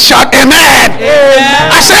the saints shout, Amen.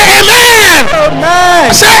 Amen. I say, Amen.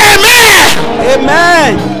 I Amen. say,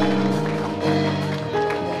 Amen. Amen.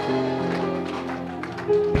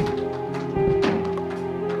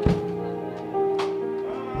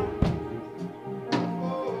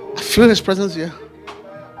 I feel His presence here.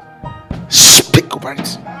 Speak over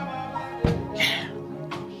it. Yeah.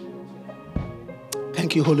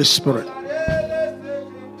 Thank you, Holy Spirit.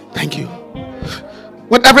 Thank you.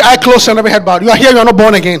 With every eye closed and every head bowed, you are here, you are not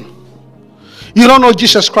born again. You don't know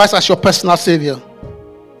Jesus Christ as your personal Savior.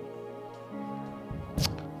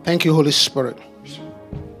 Thank you, Holy Spirit.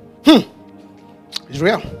 It's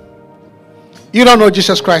real. You don't know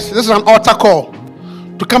Jesus Christ. This is an altar call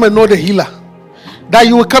to come and know the healer. That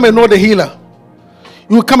you will come and know the healer.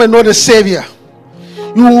 You will come and know the Savior.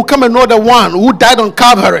 You will come and know the one who died on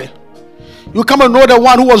Calvary. You will come and know the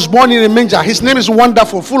one who was born in a manger. His name is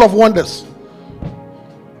Wonderful, full of wonders.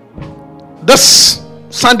 This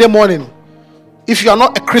Sunday morning, if you are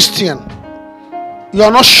not a Christian, you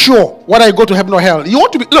are not sure whether you go to heaven or hell. You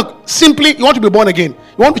want to be, simply, you want to be born again.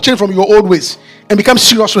 You want to change from your old ways and become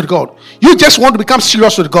serious with God. You just want to become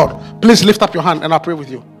serious with God. Please lift up your hand and I'll pray with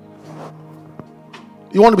you.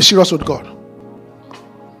 You want to be serious with God.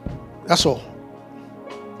 That's all.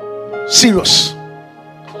 Serious.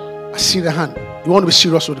 I see the hand. You want to be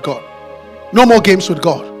serious with God. No more games with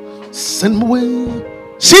God. Send me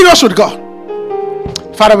away. Serious with God.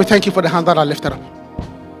 Father, we thank you for the hand that I lifted up.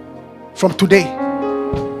 From today,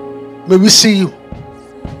 may we see you.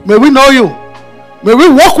 May we know you. May we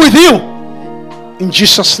walk with you. In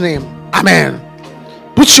Jesus' name. Amen.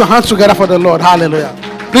 Put your hands together for the Lord. Hallelujah.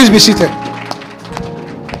 Please be seated.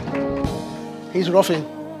 He's roughing.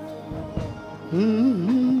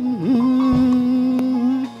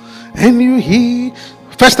 And you hear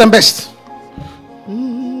first and best.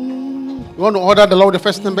 You want to order the Lord the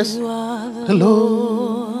first and best? The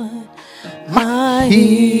Lord, my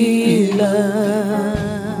healer.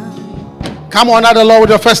 Come on, order the Lord with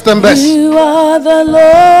the first and best. You are the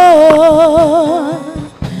Lord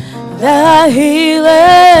that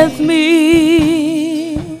healeth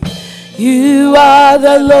me. You are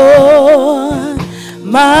the Lord,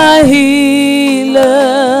 my healer.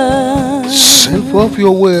 Send forth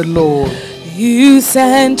your word, Lord. You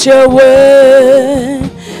sent your word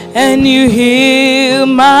and you heal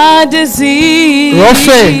my disease. Rough.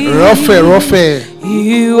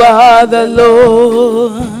 You are the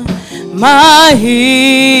Lord, my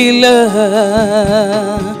healer.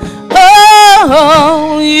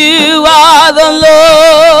 Oh, you are the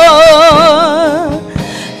Lord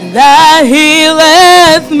that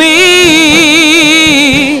healeth me.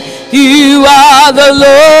 You are the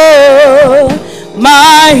Lord,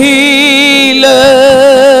 my healer.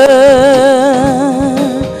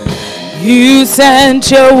 You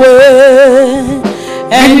sent your word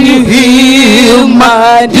and you healed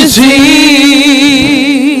my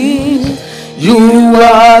disease. You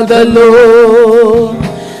are the Lord,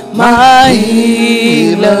 my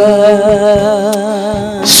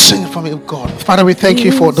healer. Sing for me, God. Father, we thank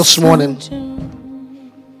you for this morning.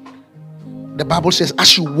 The Bible says,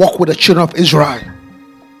 as you walk with the children of Israel,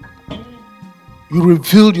 you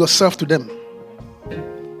revealed yourself to them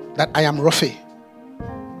that I am Rapha,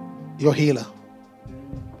 your healer.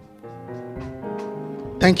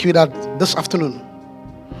 Thank you that this afternoon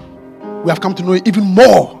we have come to know you even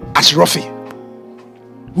more as Rapha.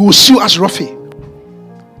 We will see you as Rapha,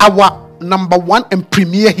 our number one and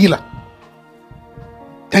premier healer.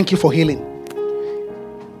 Thank you for healing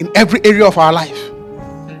in every area of our life.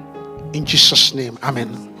 In Jesus' name,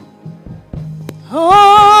 amen.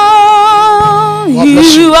 Oh,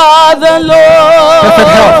 you are the Lord.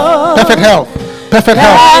 Perfect health. Perfect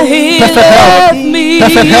health.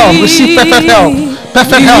 Receive perfect health.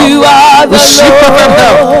 Perfect health. You are the Receive perfect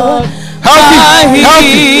health.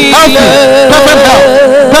 Healthy.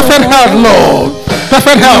 Perfect health, Lord.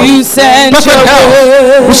 Perfect health. You sent Perfect your health.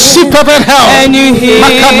 word Receive perfect health. and you healed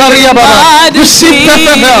my Receive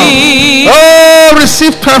perfect health. disease. Oh,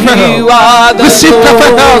 receive perfect You health. are the Receive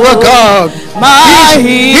perfect health, oh God. my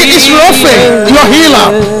He is Rapha, your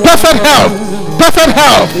healer. Perfect health. Perfect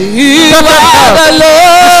health. You Perfect are health. the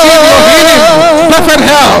Receive your healing. Lord Perfect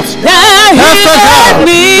health. that Perfect health. healeth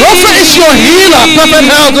me. Rapha is your healer. Perfect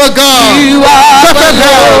health, oh God. You are Perfect the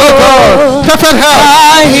health, oh God. Perfect health.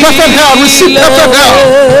 my Perfect health. Receive perfect health.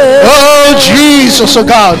 Oh Jesus, oh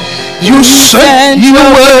God. You sent your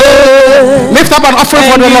word. Lift up an offering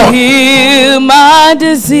for the Lord. Heal my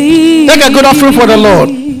disease. Take a good offering for the Lord.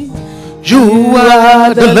 You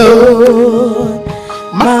are the Lord,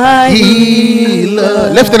 my healer.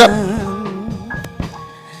 Lift it up.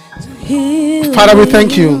 Father, we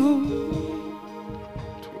thank you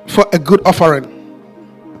for a good offering.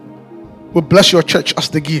 We bless your church as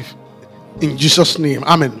they give. In Jesus' name.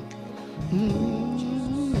 Amen.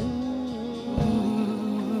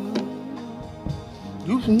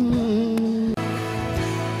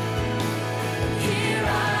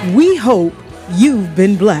 We hope you've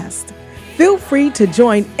been blessed. Feel free to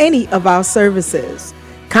join any of our services.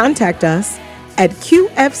 Contact us at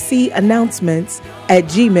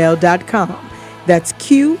qfcannouncements@gmail.com. That's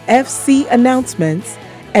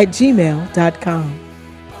qfcannouncements@gmail.com.